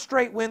have 4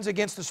 straight wins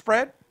against the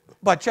spread.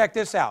 But check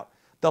this out.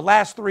 The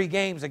last 3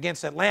 games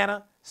against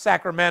Atlanta,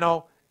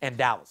 Sacramento, and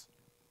Dallas.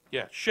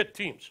 Yeah, shit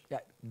teams. Yeah,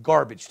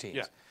 garbage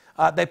teams.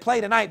 Yeah. They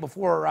play tonight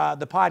before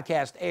the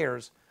podcast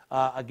airs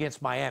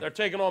against Miami. They're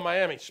taking on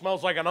Miami.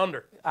 Smells like an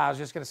under. I was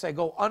just going to say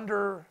go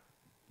under.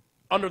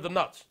 Under the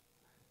nuts.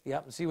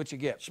 Yep, and see what you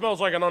get.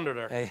 Smells like an under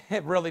there. Hey,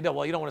 it really does.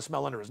 Well, you don't want to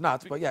smell under his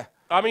nuts, but yeah.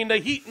 I mean, the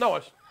Heat, no,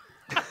 it's,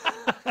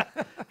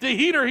 the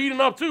Heat are heating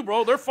up too,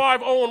 bro. They're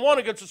 5-0-1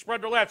 against the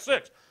spread their last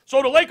 6.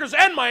 So the Lakers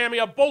and Miami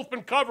have both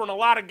been covering a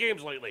lot of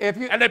games lately.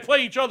 And they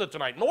play each other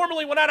tonight.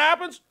 Normally when that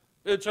happens,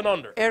 it's an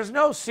under. There's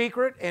no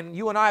secret, and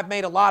you and I have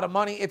made a lot of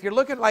money. If you're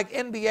looking like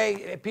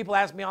NBA, people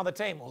ask me all the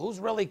time, well, who's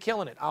really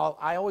killing it?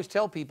 I always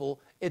tell people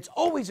it's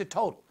always a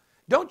total.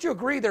 Don't you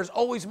agree there's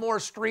always more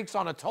streaks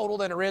on a total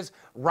than there is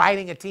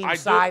riding a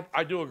team's side?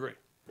 I do agree.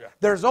 Yeah.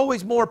 There's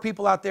always more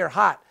people out there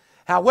hot.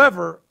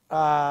 However,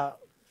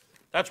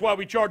 that's why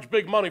we charge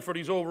big money for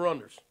these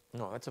over-unders.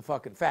 No, that's a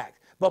fucking fact.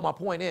 But my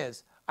point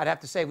is, I'd have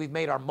to say we've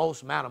made our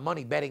most amount of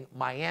money betting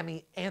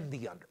Miami and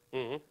the under.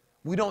 Mm-hmm.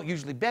 We don't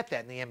usually bet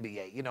that in the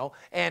NBA, you know,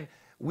 and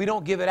we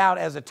don't give it out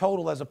as a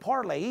total, as a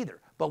parlay either.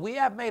 But we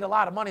have made a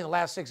lot of money in the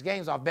last 6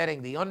 games off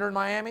betting the under in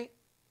Miami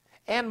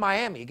and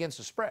Miami against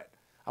the spread.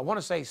 I want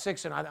to say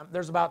 6, and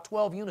there's about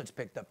 12 units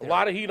picked up there. A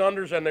lot of Heat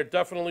unders, and they've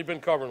definitely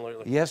been covering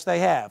lately. Yes, they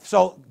have.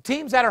 So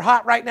teams that are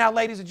hot right now,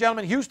 ladies and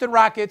gentlemen, Houston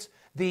Rockets,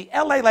 the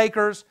LA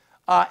Lakers,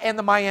 and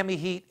the Miami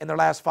Heat in their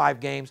last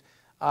 5 games.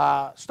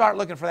 Start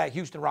looking for that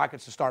Houston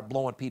Rockets to start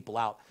blowing people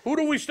out. Who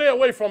do we stay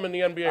away from in the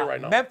NBA right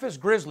now? Memphis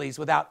Grizzlies,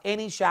 without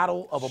any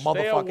shadow of a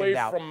motherfucking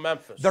doubt. Stay away from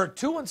Memphis. They're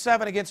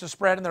 2-7 against the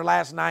spread in their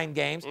last 9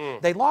 games.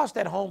 They lost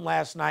at home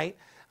last night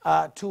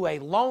to a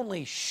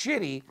lonely,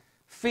 shitty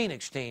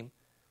Phoenix team,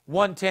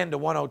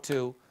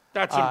 110-102.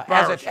 That's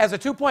embarrassing. As a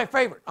 2-point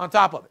favorite on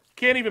top of it.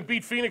 Can't even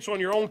beat Phoenix on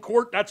your own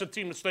court. That's a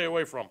team to stay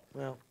away from.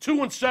 Well,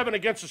 2-7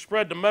 against the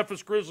spread. The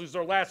Memphis Grizzlies,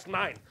 their last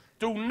 9.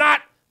 Do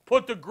not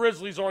put the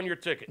Grizzlies on your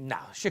ticket. No.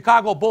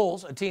 Chicago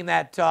Bulls, a team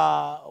that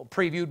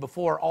previewed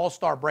before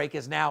All-Star break,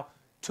 is now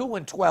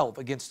 2-12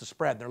 against the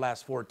spread in their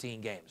last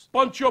 14 games.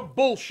 Bunch of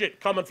bullshit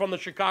coming from the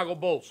Chicago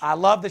Bulls. I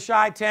love the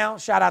Chi-Town.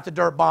 Shout out to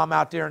Dirt Bomb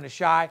out there in the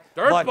Chi.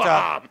 Dirt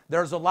Bomb.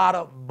 There's a lot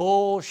of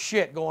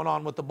bullshit going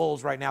on with the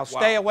Bulls right now.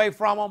 Stay away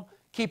from them.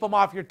 Keep them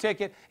off your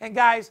ticket. And,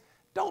 guys,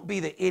 don't be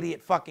the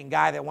idiot fucking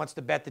guy that wants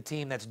to bet the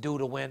team that's due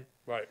to win.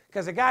 Right.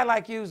 Because a guy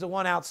like you is the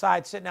one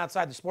outside, sitting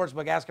outside the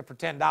sportsbook asking for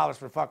 $10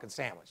 for a fucking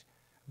sandwich.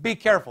 Be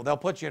careful. They'll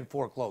put you in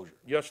foreclosure.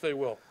 Yes, they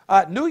will.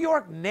 New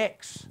York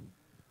Knicks.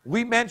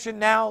 We mentioned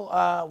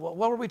now,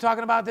 what were we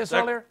talking about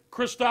earlier?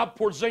 Kristaps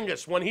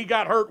Porzingis. When he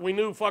got hurt, we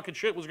knew fucking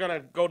shit was going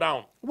to go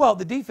down. Well,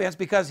 the defense,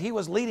 because he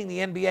was leading the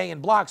NBA in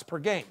blocks per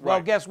game.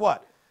 Well, guess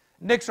what?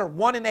 Knicks are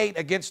 1-8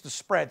 against the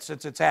spread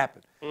since it's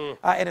happened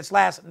in its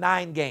last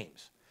 9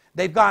 games.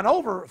 They've gone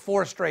over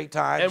 4 straight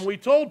times. And we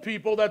told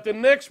people that the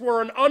Knicks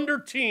were an under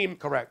team.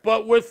 Correct.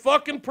 But with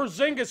fucking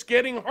Porzingis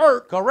getting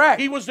hurt,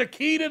 correct, he was the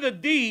key to the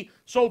D.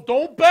 So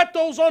don't bet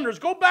those unders.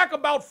 Go back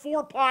about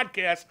 4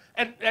 podcasts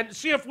and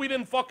see if we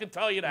didn't fucking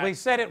tell you that. We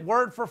said it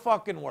word for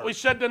fucking word. We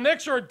said the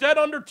Knicks are a dead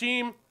under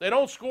team. They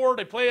don't score.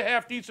 They play a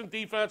half-decent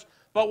defense.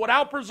 But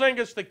without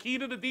Porzingis, the key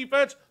to the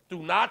defense,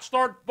 do not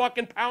start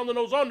fucking pounding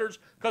those unders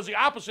because the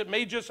opposite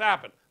may just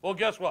happen. Well,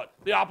 guess what?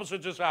 The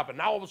opposite just happened.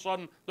 Now, all of a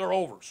sudden, they're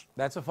overs.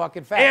 That's a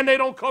fucking fact. And they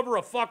don't cover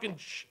a fucking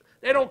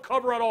they don't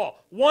cover at all.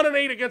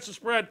 1-8 against the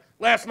spread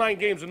last 9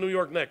 games in New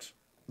York Knicks.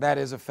 That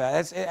is a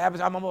fact.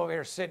 I'm over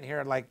here sitting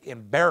here like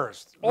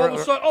embarrassed. All of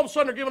a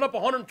sudden, they're giving up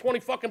 120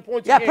 fucking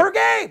points a game. Per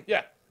game.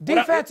 Yeah.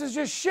 Defense is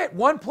just shit.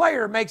 One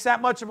player makes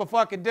that much of a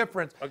fucking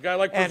difference. A guy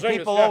like Porzingis, and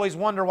people always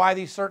wonder why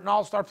these certain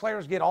all-star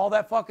players get all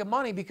that fucking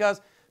money because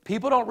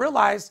people don't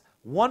realize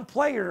one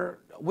player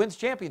wins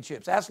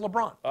championships. Ask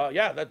LeBron.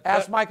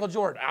 Ask Michael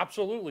Jordan.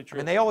 Absolutely true.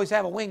 And they always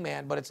have a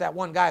wingman, but it's that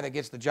one guy that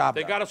gets the job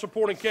done. They got a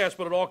supporting cast,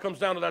 but it all comes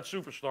down to that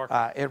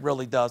superstar. It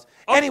really does.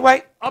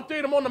 Anyway.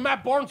 Update them on the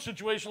Matt Barnes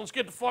situation. Let's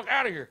get the fuck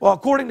out of here. Well,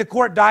 according to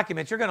court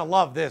documents, you're going to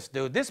love this,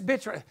 dude.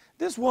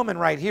 This woman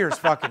right here is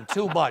fucking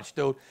too much,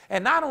 dude.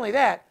 And not only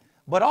that,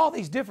 but all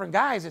these different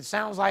guys, it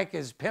sounds like,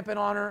 is pimping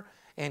on her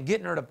and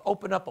getting her to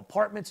open up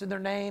apartments in their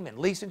name and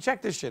leasing.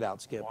 Check this shit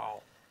out, Skip.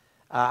 Wow.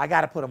 I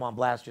got to put him on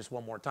blast just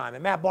one more time.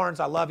 And Matt Barnes,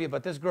 I love you,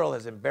 but this girl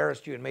has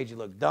embarrassed you and made you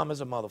look dumb as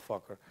a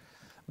motherfucker.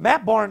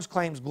 Matt Barnes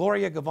claims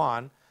Gloria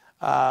Gavon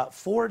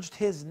forged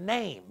his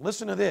name,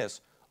 listen to this,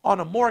 on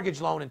a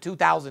mortgage loan in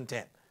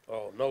 2010.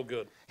 Oh, no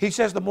good. He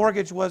says the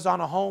mortgage was on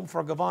a home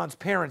for Gavon's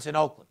parents in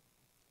Oakland.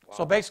 Wow.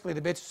 So basically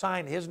the bitch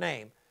signed his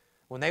name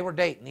when they were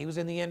dating. He was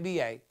in the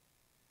NBA.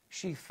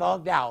 She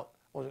thugged out.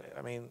 Well,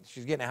 I mean,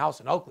 she's getting a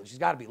house in Oakland. She's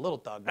got to be a little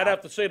thugged out. I'd have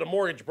to say the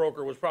mortgage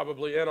broker was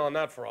probably in on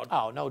that fraud.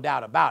 Oh, no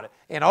doubt about it.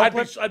 In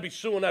Oakland, I'd be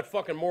suing that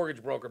fucking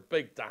mortgage broker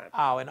big time.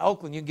 Oh, in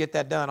Oakland, you can get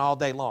that done all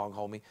day long,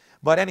 homie.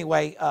 But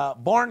anyway,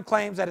 Barnes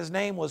claims that his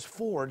name was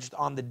forged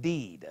on the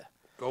deed.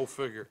 Go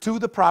figure. To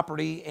the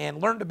property,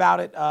 and learned about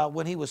it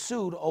when he was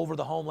sued over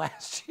the home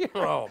last year.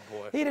 Oh,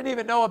 boy. He didn't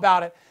even know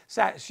about it.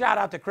 Shout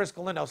out to Chris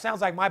Galindo.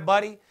 Sounds like my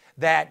buddy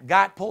that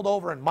got pulled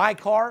over in my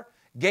car,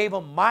 gave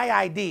him my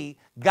ID,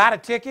 got a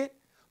ticket,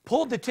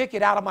 pulled the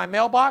ticket out of my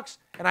mailbox,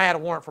 and I had a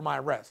warrant for my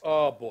arrest.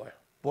 Oh, boy.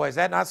 Boy, is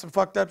that not some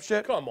fucked up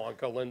shit? Come on,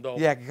 Galindo.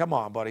 Yeah, come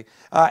on, buddy.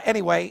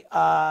 Anyway,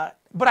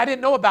 but I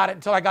didn't know about it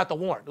until I got the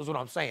warrant, is what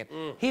I'm saying.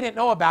 He didn't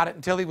know about it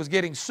until he was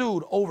getting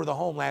sued over the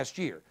home last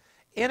year.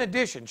 In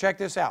addition, check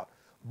this out.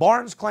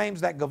 Barnes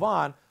claims that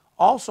Gavon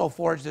also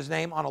forged his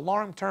name on a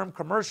long-term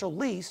commercial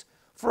lease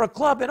for a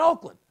club in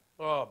Oakland.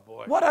 Oh,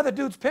 boy. What other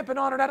dude's pimping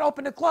on her that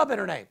opened a club in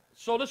her name?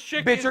 So this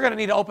chick Bitch, you're going to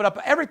need to open up.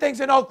 Everything's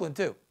in Oakland,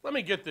 too. Let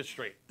me get this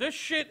straight. This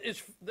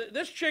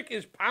chick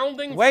is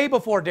pounding. Way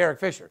before Derek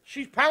Fisher.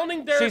 She's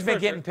pounding Derek Fisher. She's been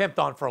getting pimped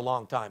on for a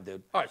long time,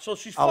 dude. All right, so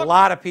she's a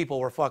lot of people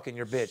were fucking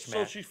your bitch,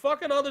 man. So she's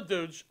fucking other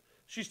dudes.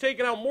 She's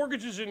taking out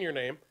mortgages in your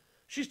name.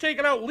 She's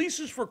taking out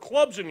leases for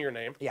clubs in your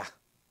name. Yeah.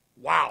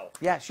 Wow.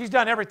 Yeah, she's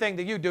done everything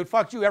to you, dude.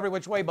 Fucked you every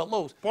which way but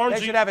loose. Barnesy,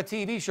 they should have a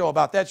TV show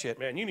about that shit.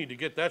 Man, you need to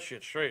get that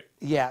shit straight.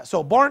 Yeah,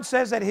 so Barnes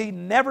says that he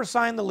never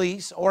signed the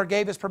lease or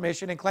gave his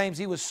permission and claims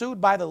he was sued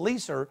by the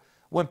leaser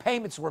when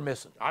payments were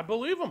missing. I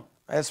believe him.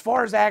 As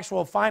far as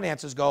actual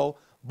finances go,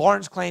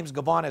 Barnes claims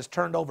Gavon has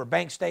turned over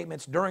bank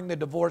statements during the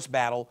divorce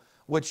battle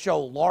which show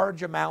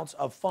large amounts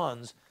of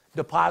funds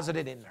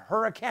deposited in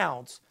her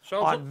accounts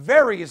on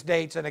various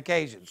dates and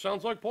occasions.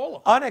 Sounds like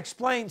Paula.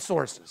 Unexplained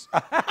sources.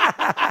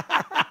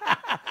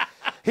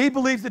 He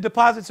believes the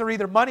deposits are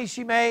either money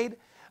she made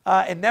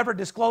and never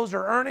disclosed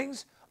her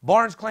earnings.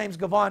 Barnes claims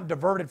Gavon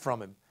diverted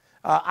from him.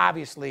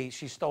 Obviously,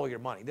 she stole your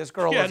money. This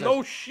girl is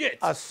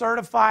a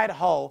certified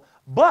hoe,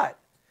 but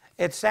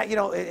it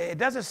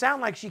doesn't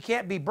sound like she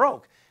can't be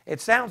broke.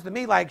 It sounds to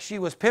me like she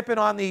was pimping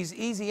on these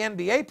easy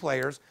NBA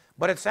players,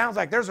 but it sounds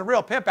like there's a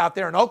real pimp out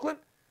there in Oakland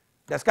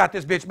that's got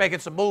this bitch making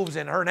some moves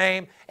in her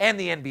name and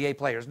the NBA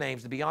players'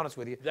 names, to be honest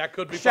with you. That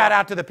could be Shout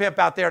out to the pimp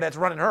out there that's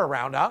running her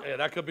around, huh? Yeah,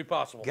 that could be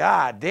possible.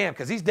 God damn,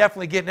 because he's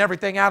definitely getting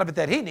everything out of it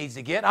that he needs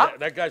to get, huh? Yeah,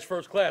 that guy's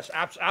first class,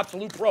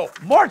 absolute pro.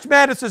 March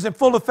Madness is in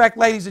full effect,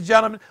 ladies and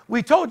gentlemen.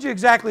 We told you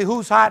exactly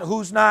who's hot,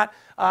 who's not.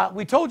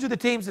 We told you the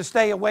teams to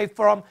stay away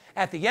from.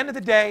 At the end of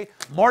the day,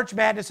 March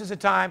Madness is a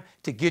time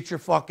to get your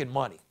fucking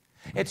money.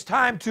 It's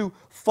time to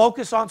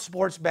focus on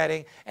sports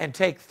betting and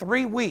take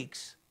 3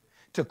 weeks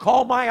to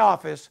call my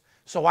office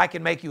so I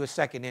can make you a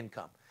second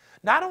income.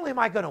 Not only am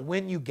I going to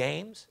win you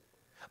games,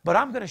 but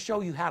I'm going to show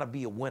you how to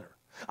be a winner.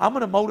 I'm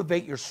going to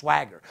motivate your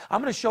swagger.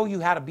 I'm going to show you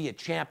how to be a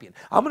champion.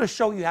 I'm going to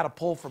show you how to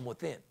pull from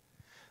within.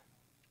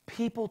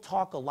 People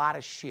talk a lot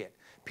of shit.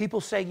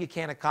 People say you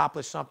can't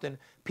accomplish something.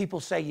 People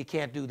say you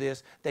can't do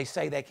this. They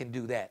say they can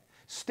do that.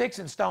 Sticks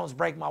and stones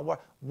break my word.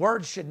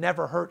 Words should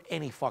never hurt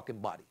any fucking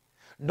body.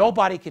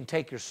 Nobody can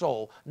take your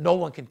soul. No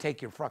one can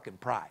take your fucking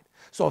pride.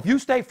 So if you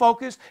stay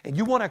focused and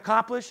you want to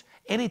accomplish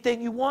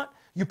anything you want,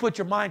 you put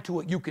your mind to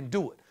it, you can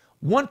do it.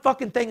 One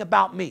fucking thing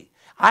about me,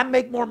 I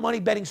make more money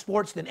betting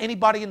sports than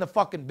anybody in the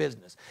fucking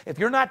business. If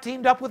you're not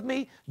teamed up with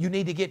me, you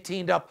need to get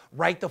teamed up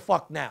right the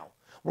fuck now.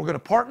 We're going to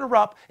partner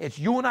up. It's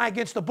you and I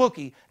against the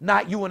bookie,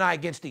 not you and I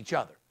against each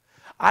other.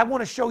 I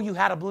want to show you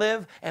how to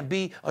live and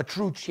be a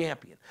true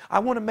champion. I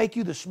want to make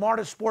you the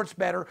smartest sports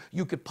bettor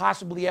you could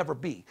possibly ever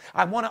be.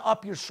 I want to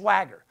up your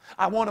swagger.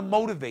 I want to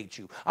motivate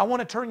you. I want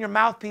to turn your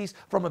mouthpiece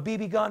from a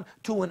BB gun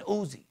to an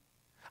Uzi.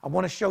 I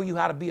want to show you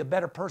how to be a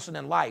better person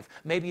in life,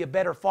 maybe a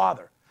better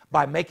father,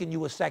 by making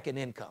you a second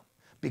income.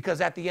 Because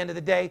at the end of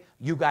the day,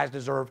 you guys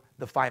deserve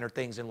the finer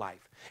things in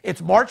life.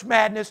 It's March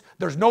Madness.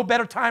 There's no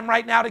better time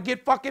right now to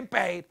get fucking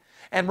paid.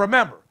 And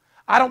remember,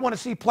 I don't want to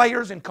see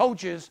players and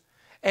coaches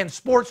and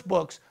sports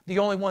books the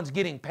only ones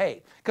getting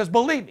paid. Because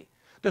believe me,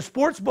 the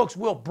sports books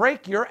will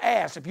break your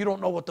ass if you don't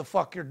know what the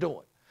fuck you're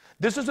doing.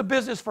 This is a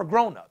business for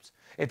grown-ups.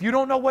 If you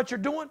don't know what you're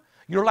doing,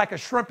 you're like a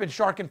shrimp in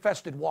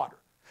shark-infested water,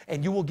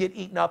 and you will get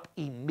eaten up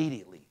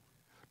immediately.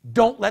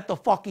 Don't let the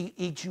fucking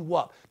eat you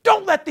up.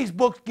 Don't let these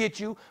books get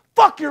you.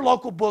 Fuck your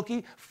local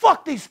bookie.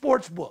 Fuck these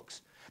sports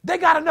books. They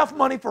got enough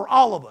money for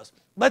all of us.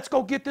 Let's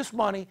go get this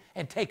money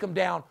and take them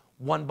down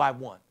one by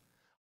one.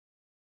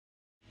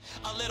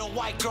 A little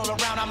white girl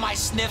around, I might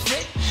sniff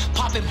it.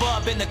 Popping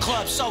bub in the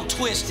club, so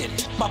twisted.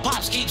 My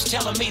pops keeps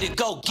telling me to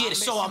go get it.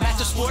 So I'm at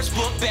the sports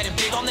book, betting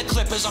big on the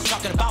Clippers. I'm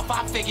talking about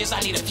 5 figures, I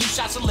need a few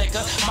shots of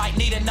liquor. Might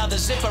need another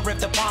zipper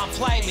if the bomb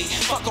play me.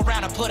 Fuck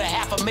around and put a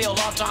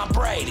 $500,000 on Tom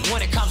Brady.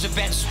 When it comes to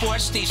betting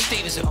sports, Steve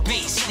Stevens a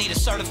beast. Need a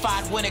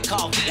certified winner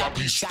called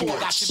VIP Sports.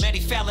 Got too many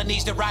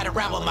felonies to ride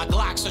around with my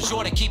Glock. So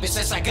sure to keep it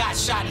since I got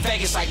shot in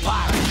Vegas like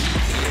Pirate.